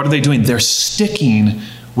 And what are they doing? They're sticking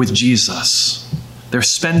with Jesus. They're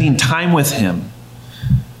spending time with him.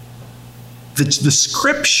 The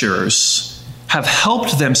scriptures have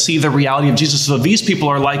helped them see the reality of Jesus. So these people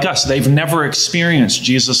are like us. They've never experienced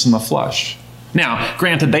Jesus in the flesh. Now,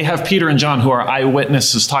 granted, they have Peter and John who are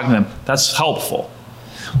eyewitnesses talking to them. That's helpful.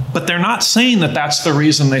 But they're not saying that that's the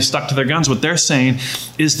reason they stuck to their guns. What they're saying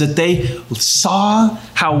is that they saw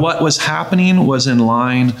how what was happening was in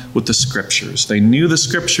line with the scriptures. They knew the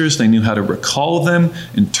scriptures. They knew how to recall them,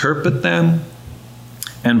 interpret them,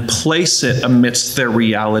 and place it amidst their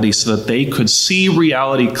reality so that they could see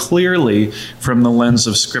reality clearly from the lens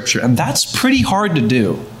of Scripture. And that's pretty hard to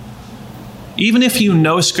do. Even if you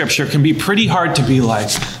know Scripture, it can be pretty hard to be like,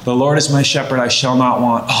 the Lord is my shepherd, I shall not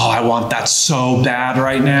want. Oh, I want that so bad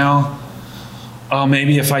right now. Oh,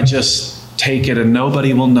 maybe if I just take it and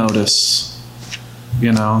nobody will notice.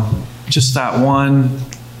 Just that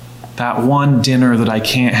one dinner that I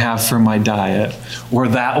can't have for my diet. Or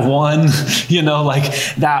that one,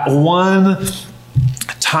 that one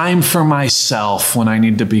time for myself when I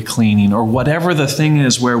need to be cleaning. Or whatever the thing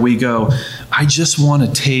is where we go, I just want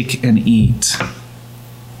to take and eat.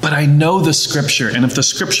 But I know the Scripture, and if the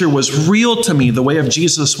Scripture was real to me, the way of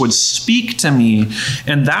Jesus would speak to me,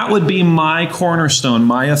 and that would be my cornerstone,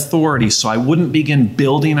 my authority, so I wouldn't begin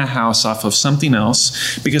building a house off of something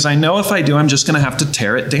else, because I know if I do, I'm just going to have to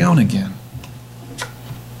tear it down again.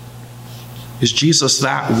 Is Jesus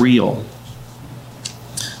that real?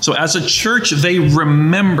 So as a church, they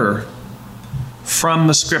remember from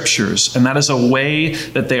the Scriptures, and that is a way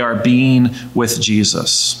that they are being with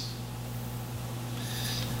Jesus.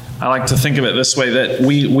 I like to think of it this way, that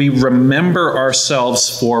we remember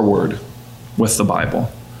ourselves forward with the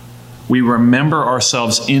Bible. We remember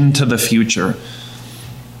ourselves into the future.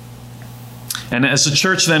 And as a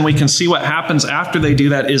church, then, we can see what happens after they do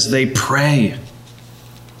that is they pray.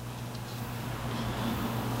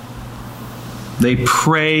 They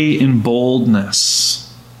pray in boldness.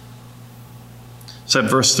 Said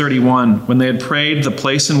verse 31, when they had prayed, the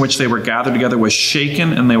place in which they were gathered together was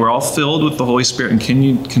shaken, and they were all filled with the Holy Spirit and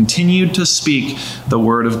continued to speak the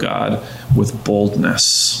word of God with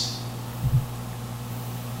boldness.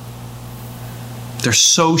 They're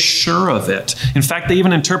so sure of it. In fact, they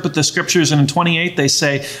even interpret the Scriptures, and in 28 they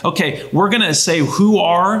say, okay, we're going to say who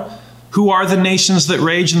are the nations that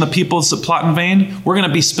rage and the peoples that plot in vain? We're going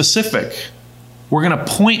to be specific. We're going to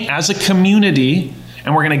point as a community,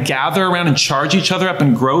 and we're going to gather around and charge each other up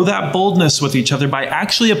and grow that boldness with each other by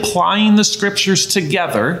actually applying the Scriptures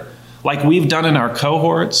together, like we've done in our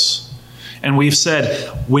cohorts. And we've said,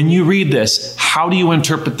 when you read this, how do you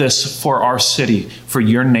interpret this for our city, for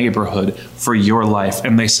your neighborhood, for your life?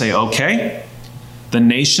 And they say, okay, the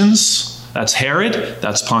nations, that's Herod,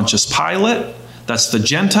 that's Pontius Pilate, that's the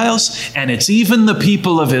Gentiles, and it's even the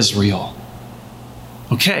people of Israel.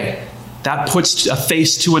 Okay. That puts a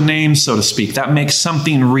face to a name, so to speak. That makes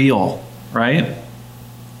something real, right?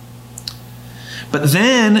 But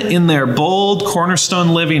then, in their bold cornerstone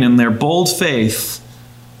living, in their bold faith,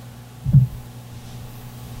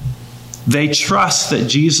 they trust that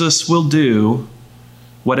Jesus will do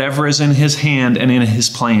whatever is in his hand and in his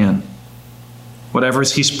plan. Whatever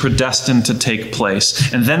he's predestined to take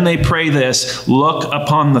place. And then they pray this, look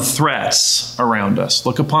upon the threats around us.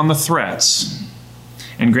 Look upon the threats.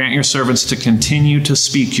 And grant your servants to continue to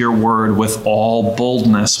speak your word with all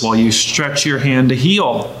boldness while you stretch your hand to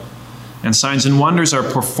heal. And signs and wonders are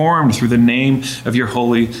performed through the name of your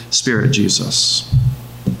Holy Spirit, Jesus.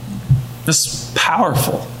 This is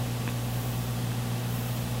powerful.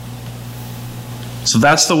 So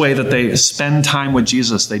that's the way that they spend time with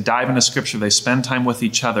Jesus. They dive into Scripture. They spend time with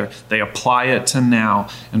each other. They apply it to now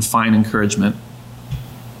and find encouragement.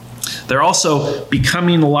 They're also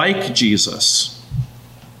becoming like Jesus,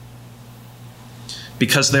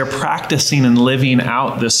 because they're practicing and living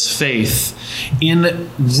out this faith in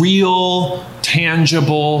real,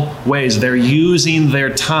 tangible ways. They're using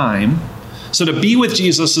their time. So to be with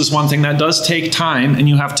Jesus is one thing that does take time, and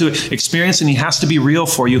you have to experience, and he has to be real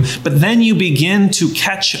for you. But then you begin to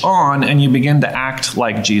catch on, and you begin to act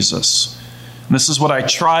like Jesus. And this is what I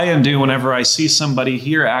try and do whenever I see somebody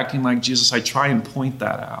here acting like Jesus. I try and point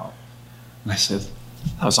that out. And I said,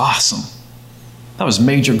 that was awesome. That was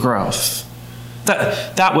major growth.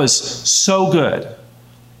 That was so good.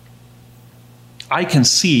 I can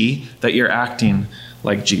see that you're acting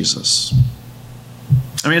like Jesus.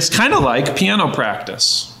 I mean, it's kind of like piano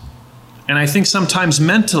practice. And I think sometimes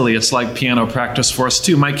mentally it's like piano practice for us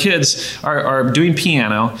too. My kids are doing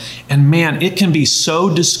piano, and man, it can be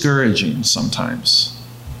so discouraging sometimes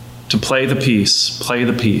to play the piece,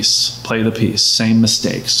 same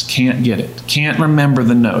mistakes, can't get it, can't remember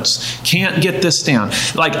the notes, can't get this down.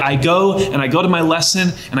 Like I go to my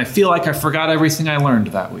lesson and I feel like I forgot everything I learned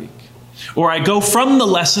that week. Or I go from the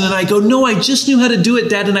lesson and I go, no, I just knew how to do it,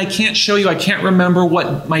 Dad, and I can't show you, I can't remember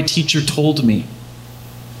what my teacher told me.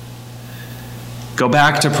 Go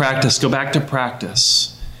back to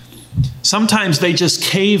practice. Sometimes they just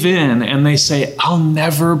cave in and they say, I'll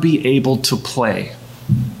never be able to play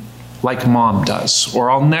like Mom does, or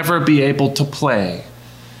I'll never be able to play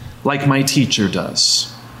like my teacher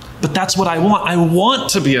does. But that's what I want. I want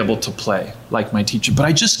to be able to play like my teacher, but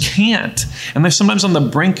I just can't. And they're sometimes on the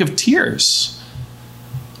brink of tears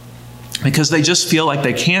because they just feel like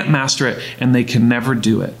they can't master it and they can never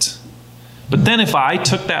do it. But then if I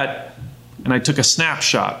took that and I took a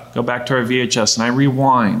snapshot, go back to our VHS, and I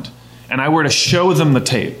rewind, and I were to show them the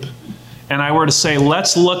tape, and I were to say,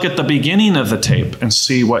 let's look at the beginning of the tape and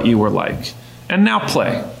see what you were like, and now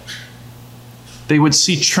play, they would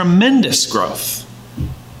see tremendous growth.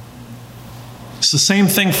 It's the same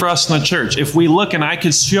thing for us in the church. If we look and I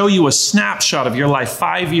could show you a snapshot of your life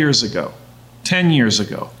 5 years ago, 10 years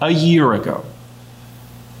ago, a year ago.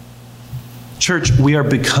 Church, we are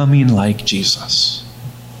becoming like Jesus.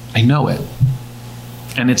 I know it.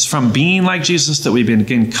 And it's from being like Jesus that we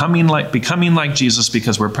begin becoming like Jesus,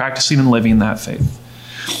 because we're practicing and living that faith.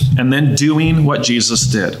 And then doing what Jesus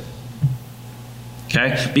did.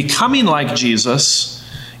 Okay? Becoming like Jesus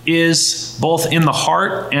is both in the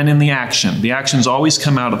heart and in the action. The actions always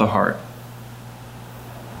come out of the heart.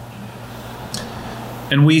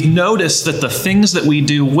 And we notice that the things that we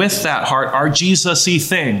do with that heart are Jesus-y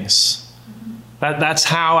things. That's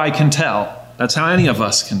how I can tell. That's how any of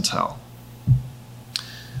us can tell.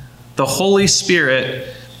 The Holy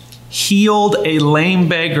Spirit healed a lame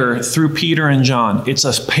beggar through Peter and John. It's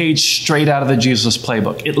a page straight out of the Jesus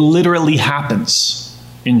playbook. It literally happens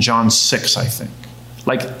in John 6, I think.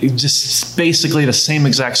 Like, just basically the same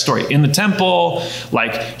exact story. In the temple,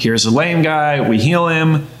 like, here's a lame guy, we heal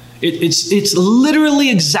him. It's literally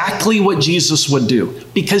exactly what Jesus would do,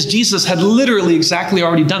 because Jesus had literally exactly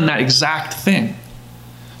already done that exact thing.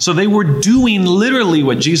 So they were doing literally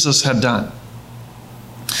what Jesus had done.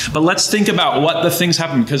 But let's think about what the things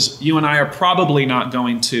happen, because you and I are probably not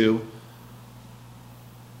going to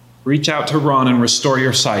reach out to Ron and restore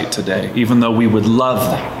your sight today, even though we would love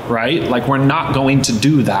that, right? Like, we're not going to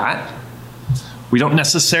do that. We don't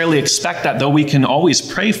necessarily expect that, though we can always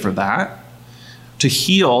pray for that, to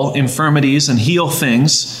heal infirmities and heal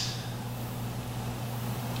things.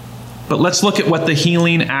 But let's look at what the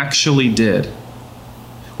healing actually did.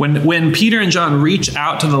 When Peter and John reach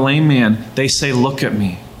out to the lame man, they say, "Look at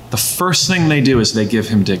me." The first thing they do is they give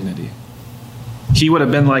him dignity. He would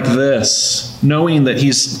have been like this, knowing that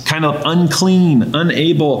he's kind of unclean,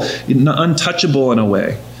 unable, untouchable in a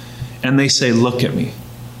way. And they say, "Look at me."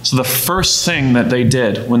 So the first thing that they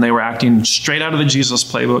did when they were acting straight out of the Jesus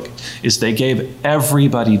playbook is they gave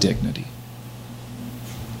everybody dignity.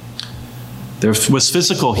 There was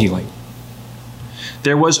physical healing.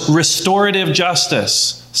 There was restorative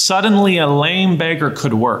justice. Suddenly a lame beggar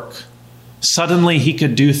could work. Suddenly he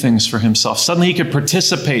could do things for himself. Suddenly he could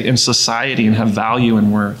participate in society and have value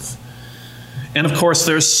and worth. And of course,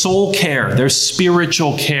 there's soul care. There's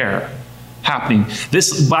spiritual care happening.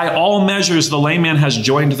 This, by all measures, the lame man has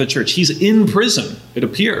joined the church. He's in prison, it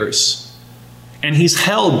appears. And he's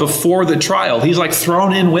held before the trial. He's like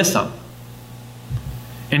thrown in with them.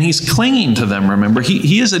 And he's clinging to them, remember.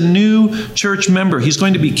 He is a new church member. He's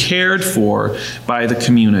going to be cared for by the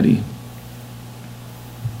community.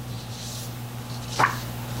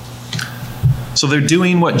 So they're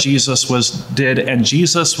doing what Jesus did, and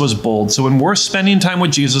Jesus was bold. So when we're spending time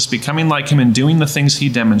with Jesus, becoming like him and doing the things he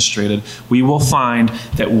demonstrated, we will find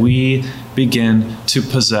that we begin to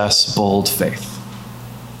possess bold faith.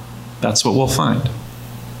 That's what we'll find.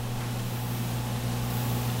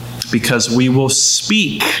 Because we will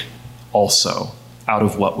speak also out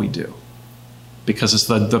of what we do. Because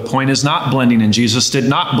the point is not blending in. Jesus did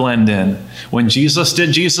not blend in. When Jesus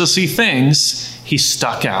did Jesus-y things, he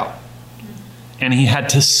stuck out. And he had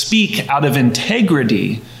to speak out of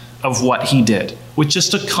integrity of what he did, with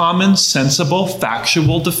just a common, sensible,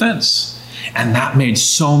 factual defense. And that made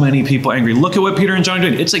so many people angry. Look at what Peter and John are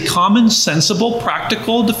doing. It's a common, sensible,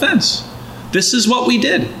 practical defense. This is what we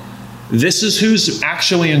did. This is who's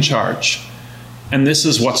actually in charge. And this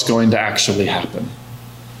is what's going to actually happen.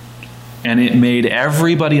 And it made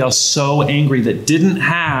everybody else so angry that didn't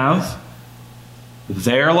have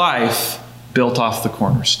their life built off the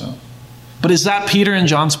cornerstone. But is that Peter and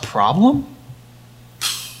John's problem?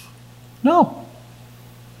 No.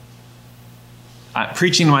 I'm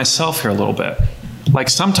preaching to myself here a little bit. Like,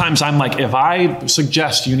 sometimes I'm like, if I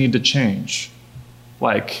suggest you need to change,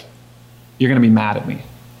 like, you're going to be mad at me.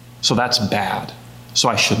 So that's bad. So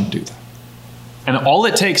I shouldn't do that. And all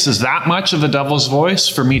it takes is that much of the devil's voice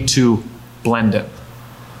for me to blend it,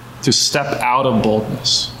 to step out of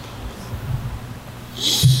boldness.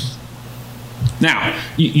 Now,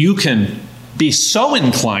 you can be so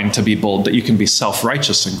inclined to be bold that you can be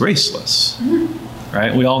self-righteous and graceless.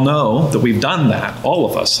 Right? We all know that we've done that. All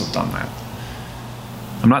of us have done that.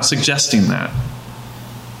 I'm not suggesting that.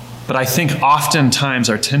 But I think oftentimes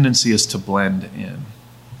our tendency is to blend in.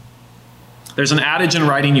 There's an adage in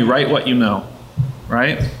writing, you write what you know,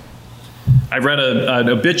 right? I read an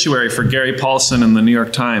obituary for Gary Paulson in the New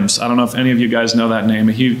York Times. I don't know if any of you guys know that name.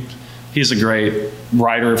 He's a great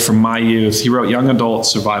writer from my youth. He wrote young adult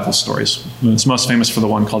survival stories. It's most famous for the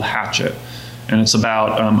one called Hatchet. And it's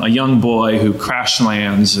about a young boy who crash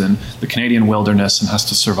lands in the Canadian wilderness and has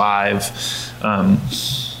to survive.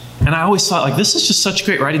 And I always thought, like, this is just such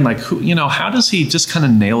great writing. Like, how does he just kind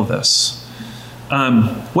of nail this?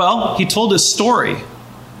 Well, he told his story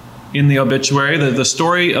in the obituary. The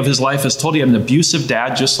story of his life is told. He had an abusive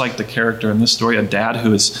dad, just like the character in this story, a dad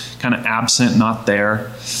who is kind of absent, not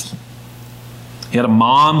there. He had a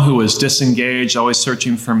mom who was disengaged, always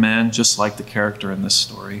searching for men, just like the character in this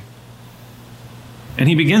story. And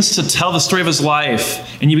he begins to tell the story of his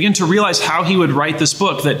life, and you begin to realize how he would write this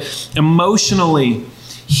book, that emotionally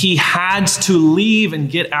he had to leave and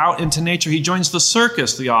get out into nature. He joins the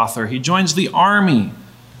circus, the author. He joins the army.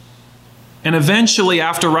 And eventually,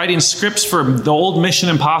 after writing scripts for the old Mission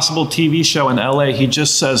Impossible TV show in LA, he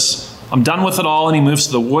just says, I'm done with it all, and he moves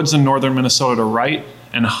to the woods in northern Minnesota to write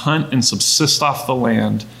and hunt and subsist off the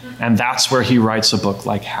land. And that's where he writes a book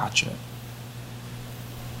like Hatchet.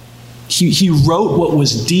 He wrote what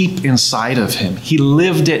was deep inside of him. He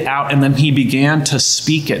lived it out, and then he began to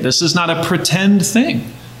speak it. This is not a pretend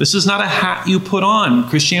thing. This is not a hat you put on.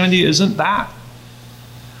 Christianity isn't that.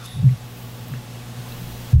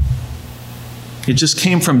 It just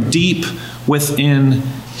came from deep within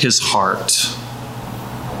his heart.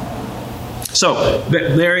 So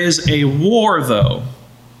there is a war, though,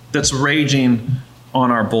 that's raging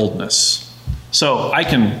on our boldness. So I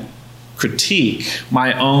can critique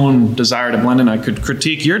my own desire to blend in. I could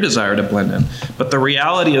critique your desire to blend in. But the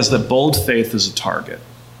reality is that bold faith is a target.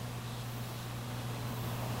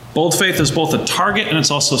 Bold faith is both a target and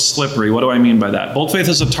it's also slippery. What do I mean by that? Bold faith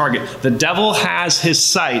is a target. The devil has his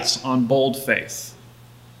sights on bold faith.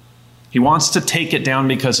 He wants to take it down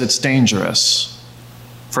because it's dangerous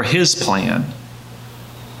for his plan,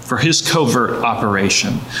 for his covert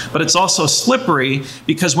operation. But it's also slippery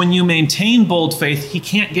because when you maintain bold faith, he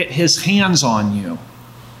can't get his hands on you.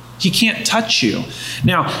 He can't touch you.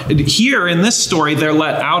 Now, here in this story, they're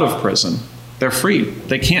let out of prison. They're free.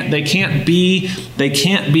 They can't be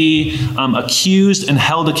accused and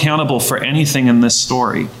held accountable for anything in this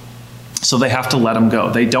story. So they have to let them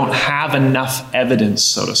go. They don't have enough evidence,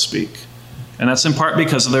 so to speak. And that's in part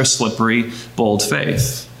because of their slippery, bold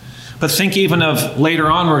faith. But think even of later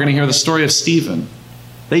on, we're going to hear the story of Stephen.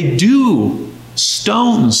 They do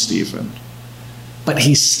stone Stephen, but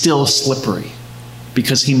he's still slippery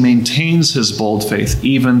because he maintains his bold faith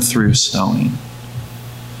even through stoning.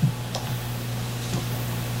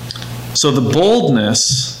 So the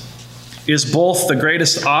boldness is both the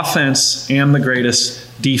greatest offense and the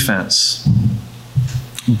greatest defense.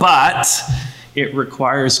 But it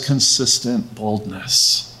requires consistent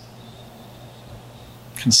boldness.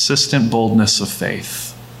 Consistent boldness of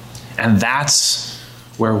faith. And that's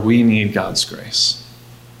where we need God's grace.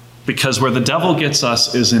 Because where the devil gets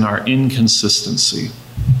us is in our inconsistency.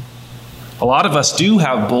 A lot of us do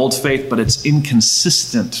have bold faith, but it's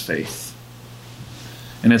inconsistent faith.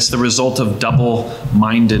 And it's the result of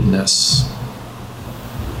double-mindedness.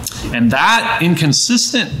 And that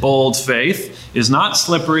inconsistent bold faith is not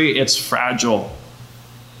slippery, it's fragile.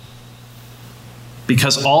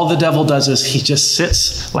 Because all the devil does is he just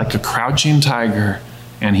sits like a crouching tiger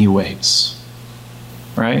and he waits.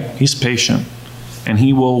 Right? He's patient. And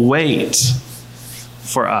he will wait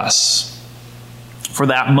for us. For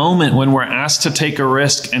that moment when we're asked to take a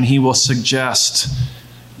risk, and he will suggest,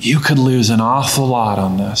 you could lose an awful lot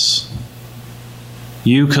on this.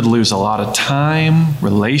 You could lose a lot of time,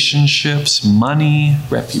 relationships, money,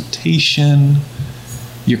 reputation.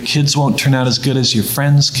 Your kids won't turn out as good as your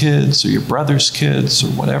friends' kids or your brother's kids or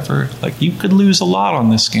whatever. Like, you could lose a lot on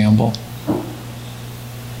this gamble.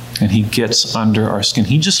 And he gets under our skin.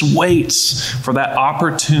 He just waits for that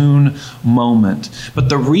opportune moment. But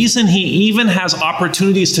the reason he even has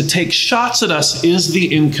opportunities to take shots at us is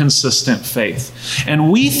the inconsistent faith.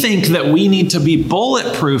 And we think that we need to be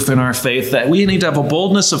bulletproof in our faith, that we need to have a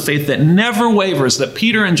boldness of faith that never wavers, that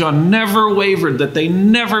Peter and John never wavered, that they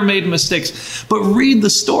never made mistakes. But read the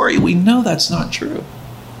story, we know that's not true.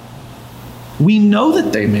 We know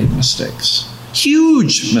that they made mistakes,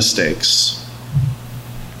 huge mistakes.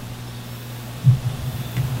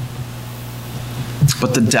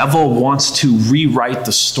 But the devil wants to rewrite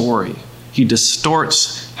the story. He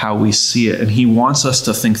distorts how we see it, and he wants us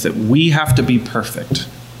to think that we have to be perfect.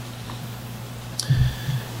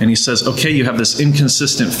 And he says, okay, you have this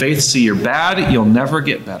inconsistent faith, see you're bad, you'll never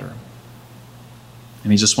get better.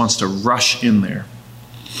 And he just wants to rush in there.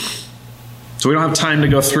 So we don't have time to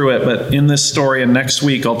go through it, but in this story and next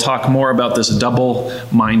week, I'll talk more about this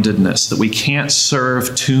double-mindedness, that we can't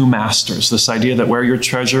serve two masters. This idea that where your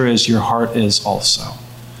treasure is, your heart is also.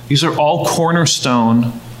 These are all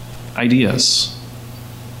cornerstone ideas.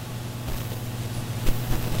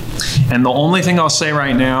 And the only thing I'll say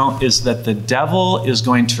right now is that the devil is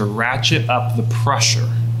going to ratchet up the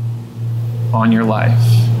pressure on your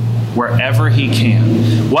life wherever he can.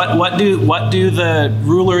 What do the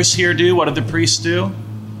rulers here do? What do the priests do?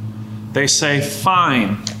 They say,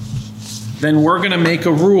 fine, then we're going to make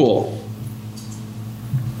a rule.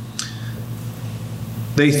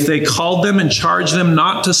 They called them and charged them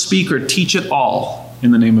not to speak or teach at all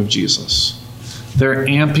in the name of Jesus. They're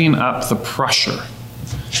amping up the pressure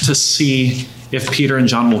to see if Peter and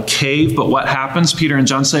John will cave. But what happens? Peter and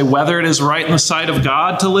John say, whether it is right in the sight of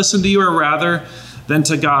God to listen to you or rather than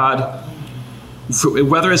to God,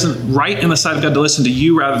 whether it isn't right in the sight of God to listen to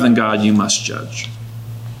you rather than God, you must judge.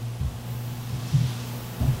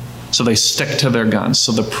 So they stick to their guns.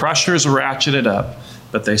 So the pressure is ratcheted up,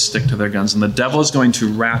 but they stick to their guns. And the devil is going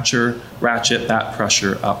to ratchet that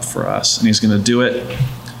pressure up for us. And he's going to do it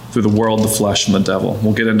through the world, the flesh, and the devil.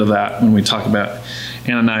 We'll get into that when we talk about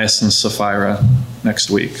Ananias and Sapphira next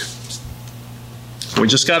week. We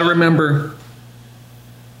just got to remember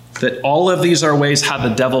that all of these are ways how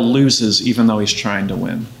the devil loses even though he's trying to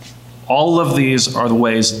win. All of these are the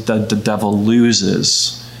ways that the devil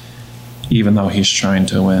loses even though he's trying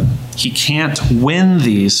to win. He can't win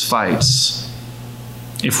these fights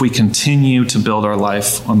if we continue to build our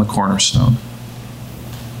life on the cornerstone.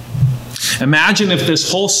 Imagine if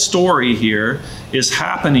this whole story here is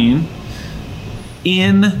happening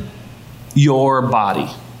in your body.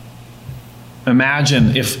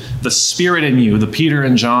 Imagine if the Spirit in you, the Peter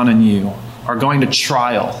and John in you, are going to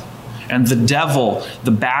trial, and the devil,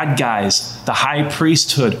 the bad guys, the high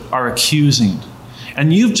priesthood are accusing.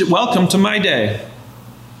 And welcome to my day.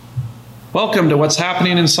 Welcome to what's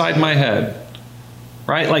happening inside my head.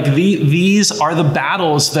 Right? Like these are the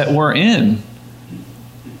battles that we're in.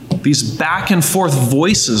 These back and forth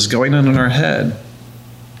voices going on in our head.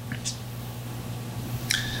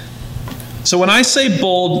 So when I say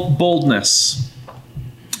boldness,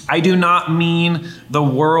 I do not mean the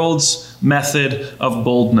world's method of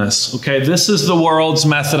boldness. Okay, this is the world's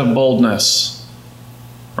method of boldness.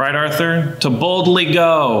 Right, Arthur? To boldly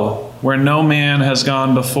go where no man has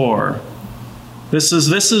gone before. This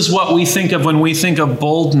is what we think of when we think of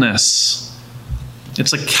boldness.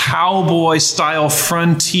 It's a cowboy-style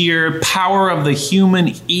frontier, power of the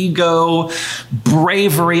human ego,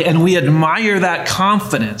 bravery, and we admire that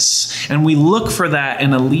confidence, and we look for that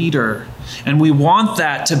in a leader, and we want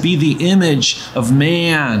that to be the image of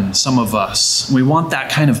man, some of us. We want that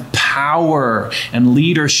kind of power and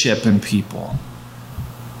leadership in people.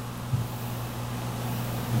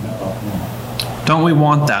 Don't we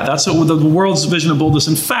want that? That's what the world's vision of boldness.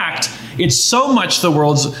 In fact, it's so much the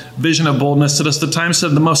world's vision of boldness that, as the Times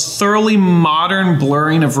said, the most thoroughly modern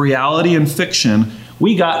blurring of reality and fiction,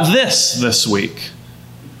 we got this week.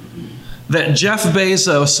 That Jeff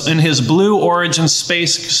Bezos, in his Blue Origin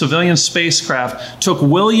civilian spacecraft, took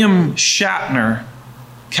William Shatner,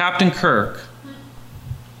 Captain Kirk,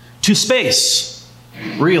 to space,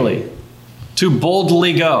 really, to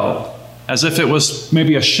boldly go. As if it was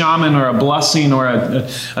maybe a shaman or a blessing or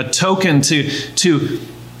a token to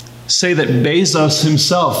say that Bezos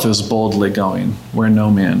himself is boldly going where no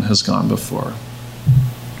man has gone before.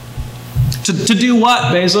 To do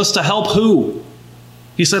what, Bezos? To help who?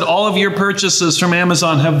 He said, all of your purchases from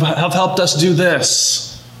Amazon have helped us do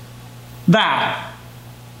this. That.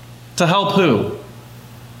 To help who?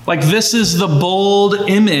 Like, this is the bold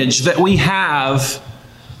image that we have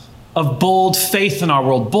of bold faith in our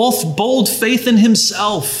world. Bold faith in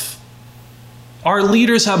himself. Our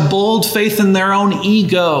leaders have bold faith in their own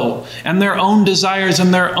ego and their own desires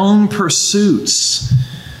and their own pursuits.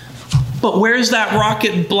 But where's that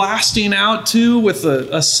rocket blasting out to with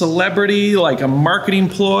a celebrity, like a marketing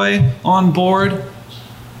ploy on board?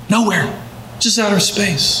 Nowhere. Just outer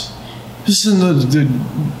space. Just in the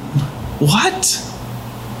what?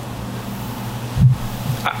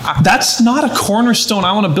 That's not a cornerstone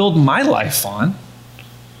I want to build my life on.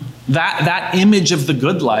 That image of the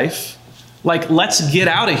good life. Like, let's get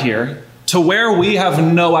out of here to where we have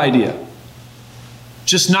no idea.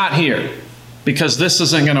 Just not here. Because this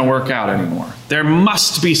isn't going to work out anymore. There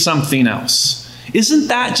must be something else. Isn't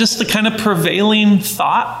that just the kind of prevailing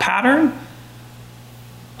thought pattern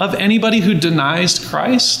of anybody who denies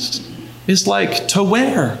Christ? Is like, to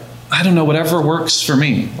where? I don't know, whatever works for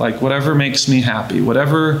me. Like, whatever makes me happy.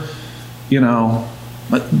 Whatever,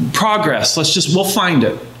 progress. We'll find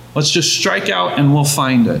it. Let's just strike out and we'll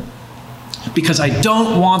find it. Because I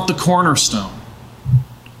don't want the cornerstone.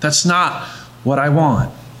 That's not what I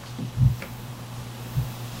want.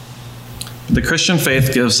 The Christian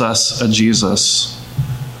faith gives us a Jesus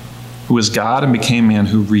who is God and became man,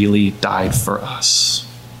 who really died for us.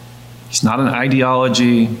 He's not an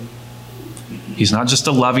ideology. He's not just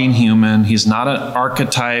a loving human. He's not an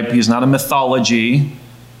archetype. He's not a mythology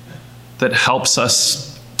that helps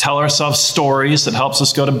us tell ourselves stories, that helps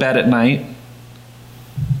us go to bed at night.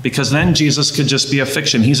 Because then Jesus could just be a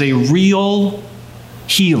fiction. He's a real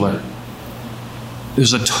healer.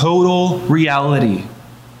 There's a total reality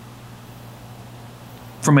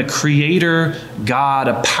from a creator God,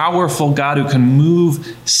 a powerful God who can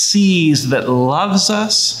move seas, that loves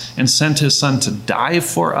us and sent his son to die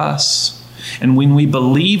for us. And when we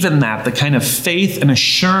believe in that, the kind of faith and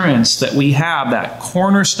assurance that we have, that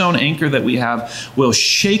cornerstone anchor that we have, will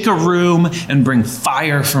shake a room and bring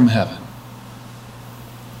fire from heaven.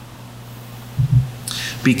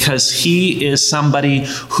 Because he is somebody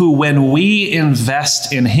who, when we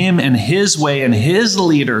invest in him and his way and his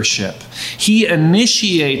leadership, he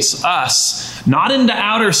initiates us not into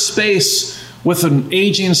outer space with an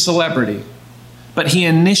aging celebrity, but he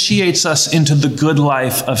initiates us into the good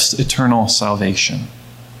life of eternal salvation.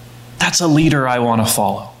 That's a leader I want to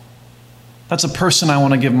follow. That's a person I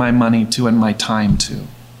want to give my money to and my time to.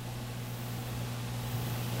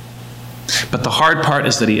 But the hard part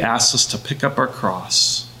is that he asks us to pick up our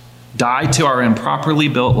cross, die to our improperly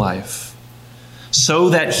built life, so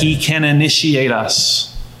that he can initiate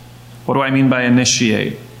us. What do I mean by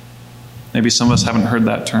initiate? Maybe some of us haven't heard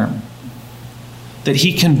that term. That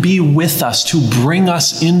he can be with us to bring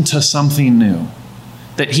us into something new.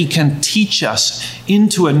 That he can teach us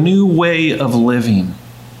into a new way of living.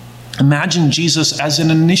 Imagine Jesus as an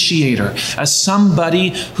initiator, as somebody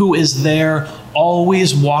who is there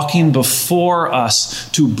always walking before us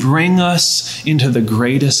to bring us into the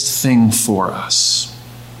greatest thing for us.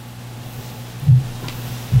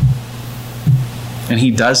 And he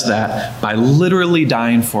does that by literally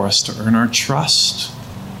dying for us to earn our trust,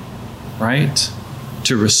 right?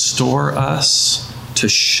 To restore us, to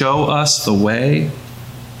show us the way.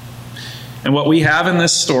 And what we have in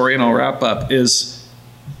this story, and I'll wrap up, is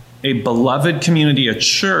a beloved community, a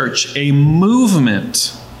church, a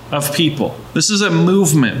movement of people. This is a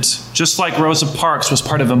movement, just like Rosa Parks was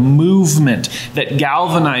part of a movement that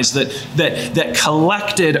galvanized, that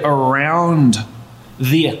collected around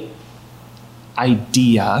the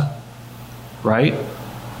idea, right?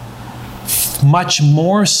 Much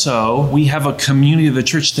more so, we have a community of the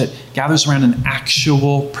church that gathers around an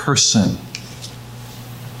actual person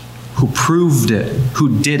who proved it,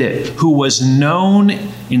 who did it, who was known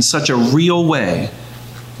in such a real way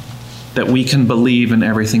that we can believe in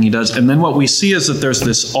everything he does. And then what we see is that there's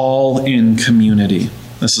this all-in community.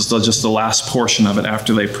 This is just the last portion of it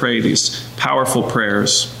after they pray these powerful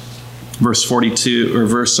prayers. Verse 42,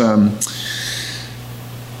 or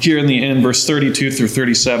here in the end, verse 32 through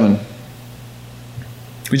 37.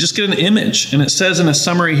 We just get an image, and it says in a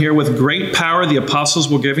summary here, with great power the apostles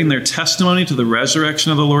were giving their testimony to the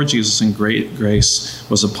resurrection of the Lord Jesus, and great grace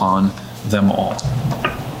was upon them all.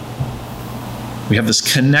 We have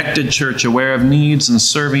this connected church, aware of needs and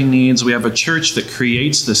serving needs. We have a church that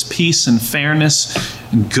creates this peace and fairness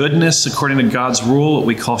and goodness according to God's rule, what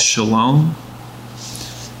we call shalom,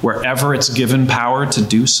 wherever it's given power to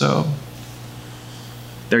do so.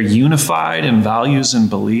 They're unified in values and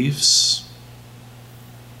beliefs.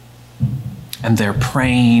 And they're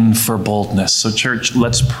praying for boldness. So church,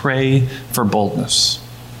 let's pray for boldness.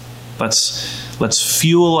 Let's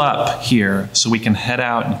fuel up here so we can head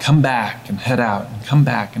out and come back and head out and come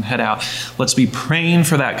back and head out. Let's be praying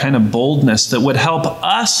for that kind of boldness that would help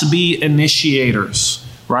us be initiators.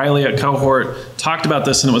 Riley at Cohort talked about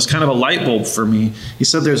this, and it was kind of a light bulb for me. He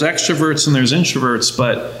said there's extroverts and there's introverts,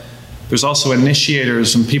 but there's also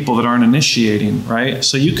initiators and people that aren't initiating, right?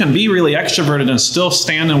 So you can be really extroverted and still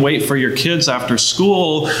stand and wait for your kids after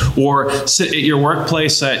school, or sit at your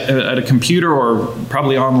workplace at a computer, or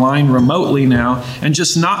probably online remotely now, and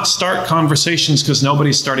just not start conversations because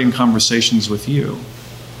nobody's starting conversations with you.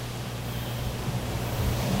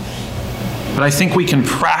 But I think we can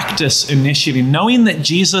practice initiating. Knowing that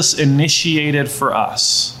Jesus initiated for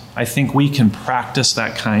us, I think we can practice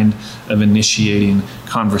that kind of initiating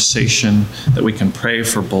conversation, that we can pray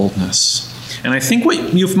for boldness. And I think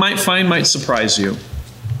what you might find might surprise you.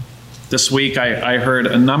 This week I heard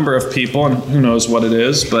a number of people, and who knows what it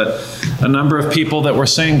is, but a number of people that were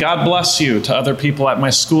saying, God bless you, to other people at my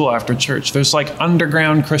school after church. There's like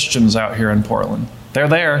underground Christians out here in Portland. They're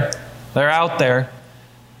there. They're out there.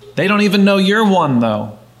 They don't even know you're one,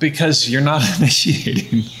 though, because you're not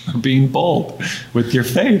initiating or being bold with your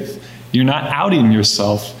faith. You're not outing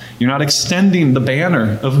yourself. You're not extending the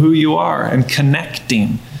banner of who you are and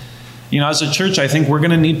connecting. You know, as a church, I think we're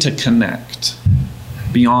going to need to connect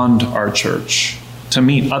beyond our church, to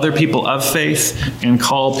meet other people of faith and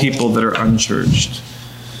call people that are unchurched.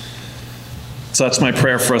 So that's my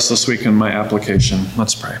prayer for us this week in my application.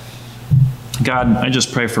 Let's pray. God, I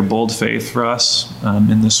just pray for bold faith for us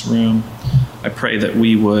in this room. I pray that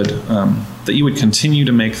we would, that you would continue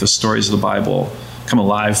to make the stories of the Bible come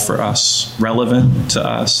alive for us, relevant to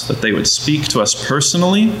us, that they would speak to us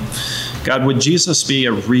personally. God, would Jesus be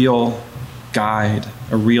a real guide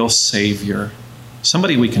a real Savior,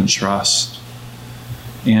 somebody we can trust.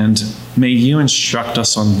 And may you instruct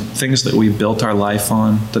us on things that we've built our life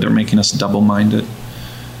on that are making us double-minded.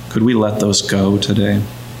 Could we let those go today?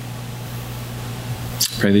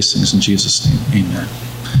 Pray these things in Jesus' name. Amen.